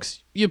dumb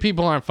jokes. You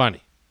people aren't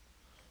funny.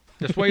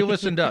 That's why you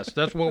listen to us.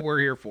 That's what we're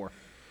here for.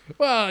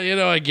 Well,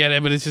 I get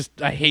it, but it's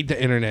just, I hate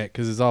the internet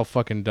because it's all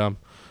fucking dumb.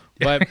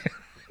 But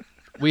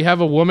we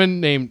have a woman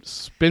named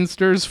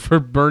Spinsters for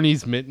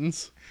Bernie's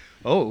Mittens.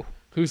 Oh.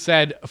 Who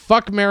said,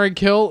 fuck, marry,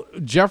 kill,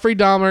 Jeffrey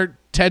Dahmer,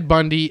 Ted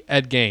Bundy,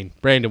 Ed Gein.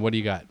 Brandon, what do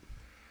you got?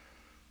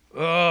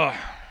 Oh,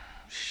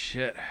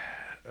 shit.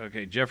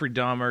 Okay, Jeffrey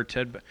Dahmer,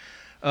 Ted...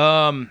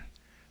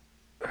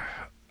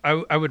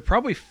 I would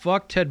probably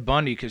fuck Ted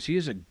Bundy because he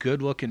is a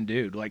good-looking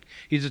dude. Like,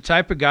 he's the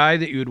type of guy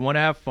that you would want to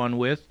have fun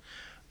with,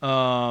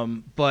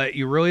 but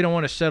you really don't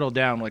want to settle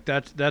down. Like,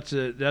 that's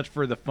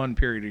for the fun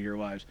period of your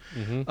lives.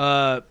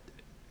 Mm-hmm.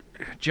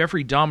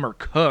 Jeffrey Dahmer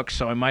cooks,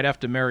 so I might have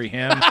to marry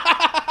him.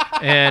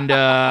 And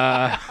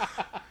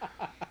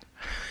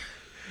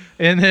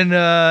then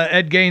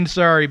Ed Gein,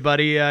 sorry,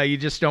 buddy, you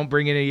just don't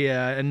bring any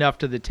enough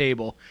to the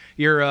table.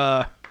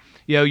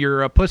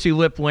 Your pussy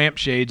lip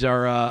lampshades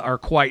are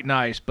quite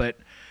nice, but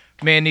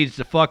man needs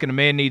to fuck and a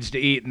man needs to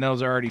eat, and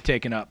those are already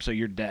taken up, so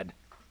you're dead.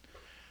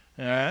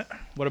 All right.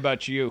 What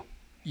about you?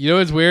 You know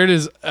what's weird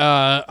is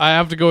I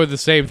have to go with the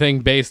same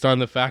thing based on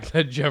the fact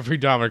that Jeffrey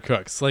Dahmer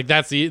cooks. Like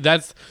that's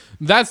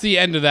the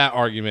end of that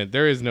argument.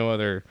 There is no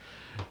other.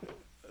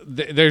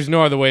 There's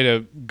no other way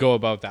to go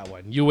about that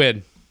one. You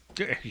win.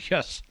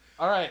 Yes.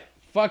 All right.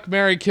 Fuck,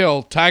 marry,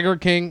 kill. Tiger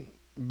King,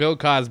 Bill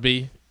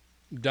Cosby,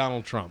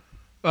 Donald Trump.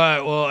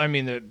 Well, I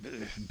mean,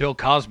 Bill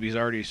Cosby's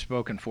already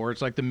spoken for.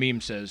 It's like the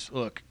meme says,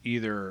 look,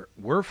 either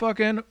we're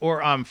fucking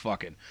or I'm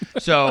fucking.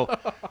 So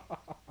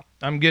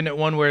I'm getting it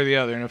one way or the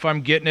other. And if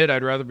I'm getting it,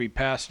 I'd rather be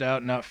passed out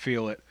and not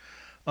feel it.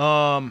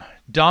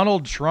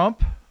 Donald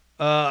Trump,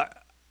 God,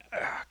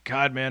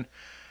 man,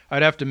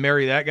 I'd have to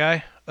marry that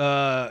guy.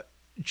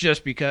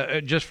 Just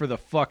for the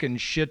fucking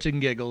shits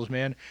and giggles,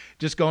 man.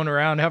 Just going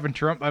around having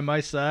Trump by my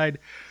side.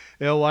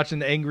 Watching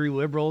the angry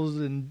liberals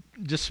and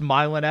just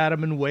smiling at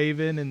them and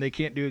waving, and they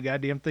can't do a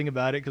goddamn thing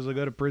about it because they'll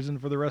go to prison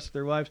for the rest of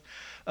their lives.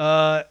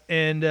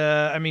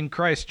 I mean,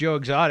 Christ, Joe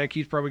Exotic,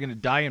 he's probably going to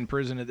die in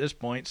prison at this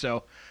point,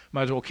 so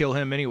might as well kill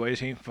him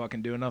anyways. He ain't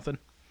fucking doing nothing.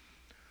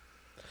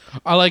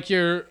 I like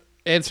your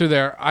answer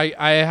there.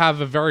 I have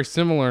a very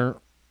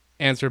similar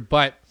answer,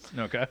 but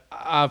okay.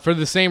 For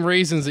the same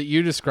reasons that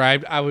you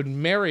described, I would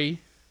marry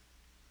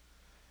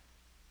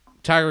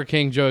Tiger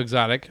King, Joe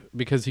Exotic,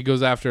 because he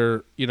goes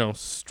after,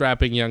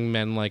 strapping young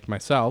men like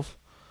myself.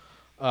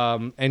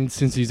 And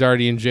since he's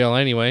already in jail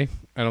anyway,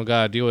 I don't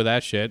got to deal with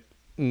that shit.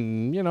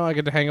 I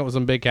get to hang out with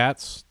some big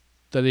cats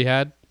that he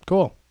had.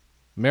 Cool.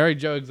 Marry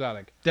Joe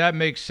Exotic. That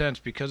makes sense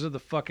because of the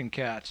fucking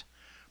cats.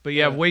 But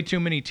you have way too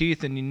many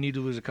teeth and you need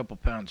to lose a couple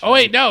pounds. Oh,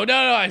 wait, no.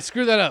 I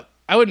screwed that up.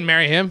 I wouldn't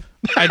marry him.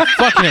 I'd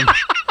fuck him.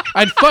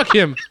 I'd fuck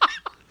him.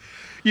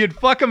 You'd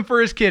fuck him for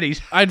his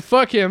kitties. I'd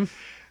fuck him.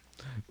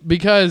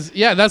 Because,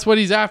 yeah, that's what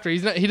he's after.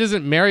 He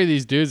doesn't marry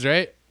these dudes,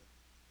 right?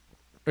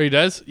 Or he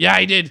does? Yeah,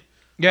 he did.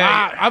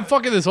 Yeah. I'm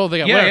fucking this whole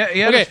thing up. Yeah,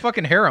 okay.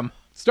 Fucking harem.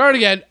 Start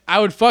again. I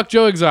would fuck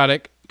Joe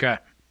Exotic. Okay.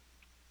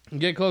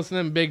 Get close to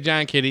them big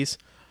giant kitties.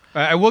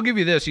 I will give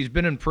you this. He's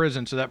been in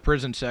prison, so that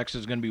prison sex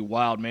is going to be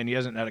wild, man. He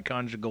hasn't had a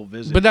conjugal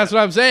visit. But that's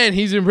what I'm saying.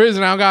 He's in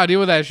prison. I don't got to deal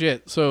with that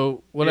shit.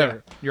 So,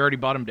 whatever. Yeah, you already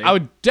bought him, Dave. I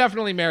would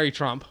definitely marry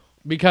Trump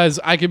because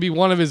I could be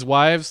one of his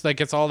wives that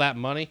gets all that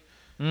money.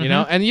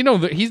 And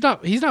he's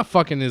not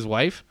fucking his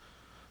wife.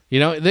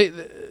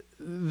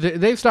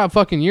 They've stopped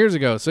fucking years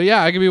ago. So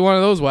yeah, I could be one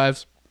of those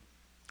wives.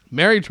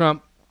 Marry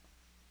Trump.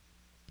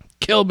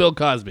 Kill Bill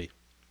Cosby.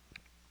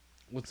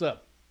 What's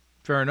up?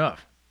 Fair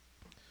enough.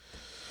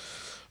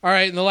 All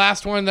right, and the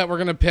last one that we're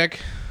gonna pick,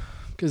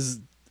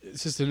 because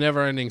it's just a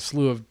never-ending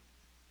slew of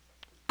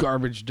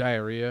garbage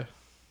diarrhea.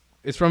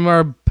 It's from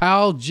our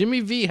pal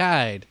Jimmy V.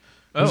 Hyde,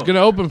 Who's going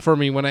to open for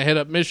me when I hit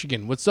up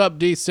Michigan? What's up,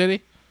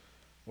 D-City?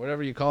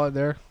 Whatever you call it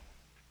there.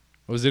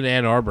 I was in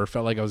Ann Arbor.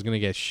 Felt like I was going to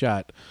get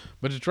shot.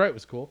 But Detroit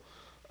was cool.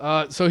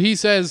 So he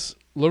says,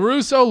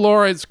 LaRusso,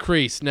 Lawrence,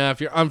 Kreese. Now,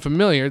 if you're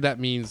unfamiliar, that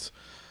means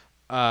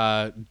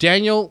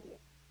Daniel,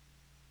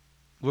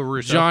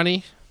 LaRusso.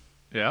 Johnny,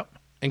 Yeah.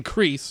 and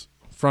Kreese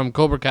from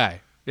Cobra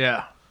Kai.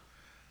 Yeah.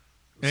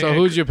 So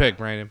who'd you pick,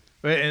 Brandon?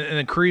 And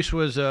then Kreese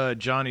was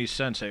Johnny's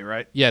sensei,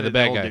 right? Yeah, the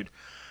bad old guy. Dude.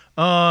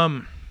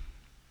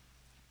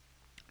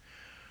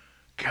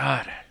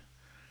 God.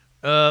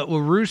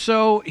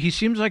 LaRusso, he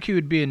seems like he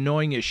would be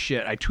annoying as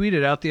shit. I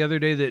tweeted out the other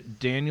day that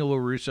Daniel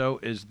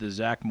LaRusso is the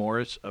Zach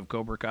Morris of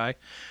Cobra Kai.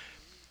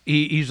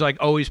 He's like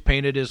always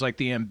painted as like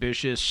the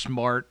ambitious,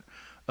 smart,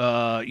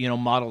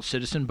 model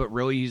citizen, but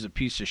really he's a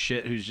piece of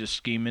shit who's just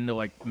scheming to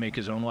like make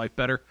his own life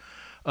better.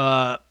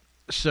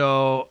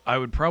 So I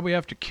would probably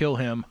have to kill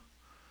him.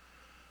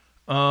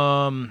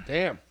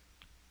 Damn.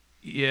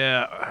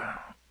 Yeah.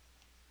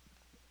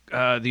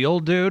 The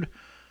old dude,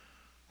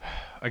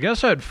 I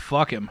guess I'd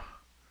fuck him.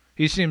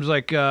 He seems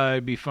like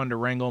it'd be fun to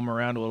wrangle him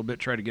around a little bit,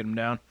 try to get him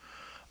down.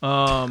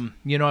 I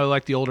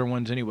like the older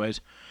ones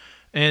anyways.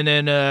 And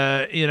then,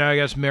 I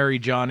guess marry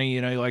Johnny.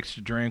 He likes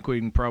to drink. We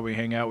can probably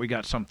hang out. We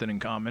got something in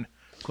common.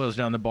 Close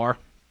down the bar.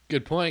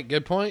 Good point.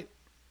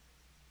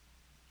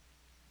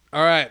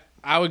 All right.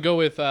 I would go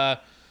with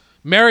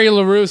Mary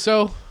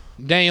LaRusso,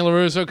 Daniel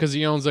LaRusso, because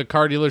he owns a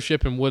car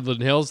dealership in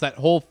Woodland Hills. That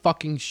whole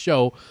fucking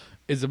show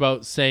is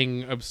about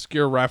saying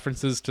obscure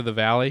references to the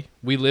Valley.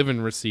 We live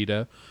in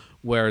Reseda,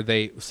 where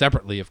they,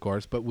 separately, of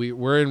course, but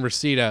we're in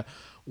Reseda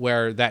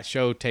where that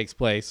show takes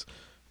place.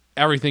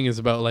 Everything is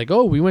about like,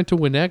 oh, we went to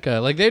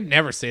Winnetka. Like, they'd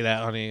never say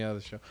that on any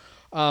other show.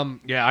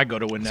 Yeah, I go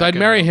to Winnetka. So I'd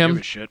marry him,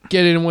 give a shit.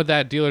 get in with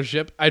that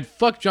dealership. I'd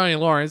fuck Johnny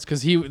Lawrence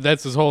because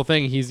that's his whole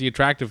thing. He's the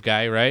attractive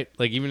guy, right?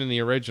 Like, even in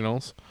the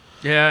originals.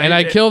 Yeah. And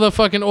I'd kill the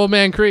fucking old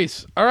man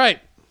Kreese. All right,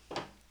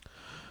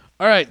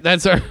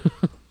 that's our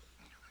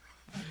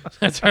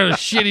that's our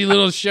shitty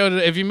little show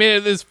today. If you made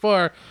it this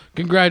far,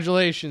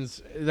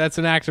 congratulations. That's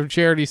an act of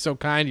charity so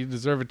kind you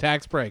deserve a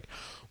tax break.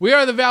 We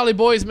are the Valley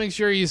Boys. Make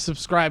sure you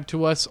subscribe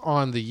to us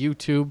on the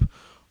YouTube,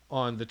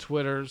 on the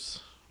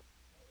Twitters,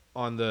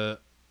 on the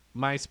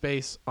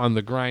MySpace, on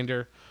the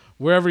Grindr.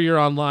 Wherever you're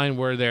online,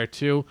 we're there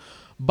too.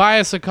 Buy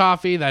us a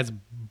coffee. That's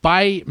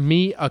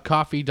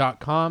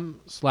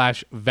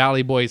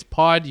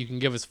buymeacoffee.com/valleyboyspod. You can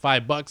give us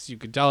 $5. You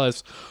can tell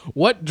us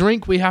what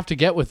drink we have to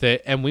get with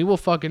it, and we will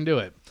fucking do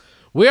it.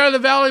 We are the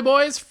Valley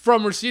Boys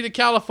from Reseda,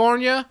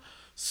 California.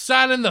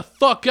 Signing the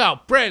fuck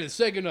out. Brandon,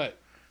 say goodnight.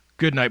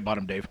 Good night,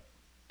 Bottom Dave.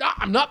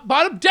 I'm not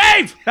Bottom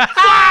Dave!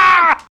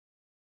 Ah!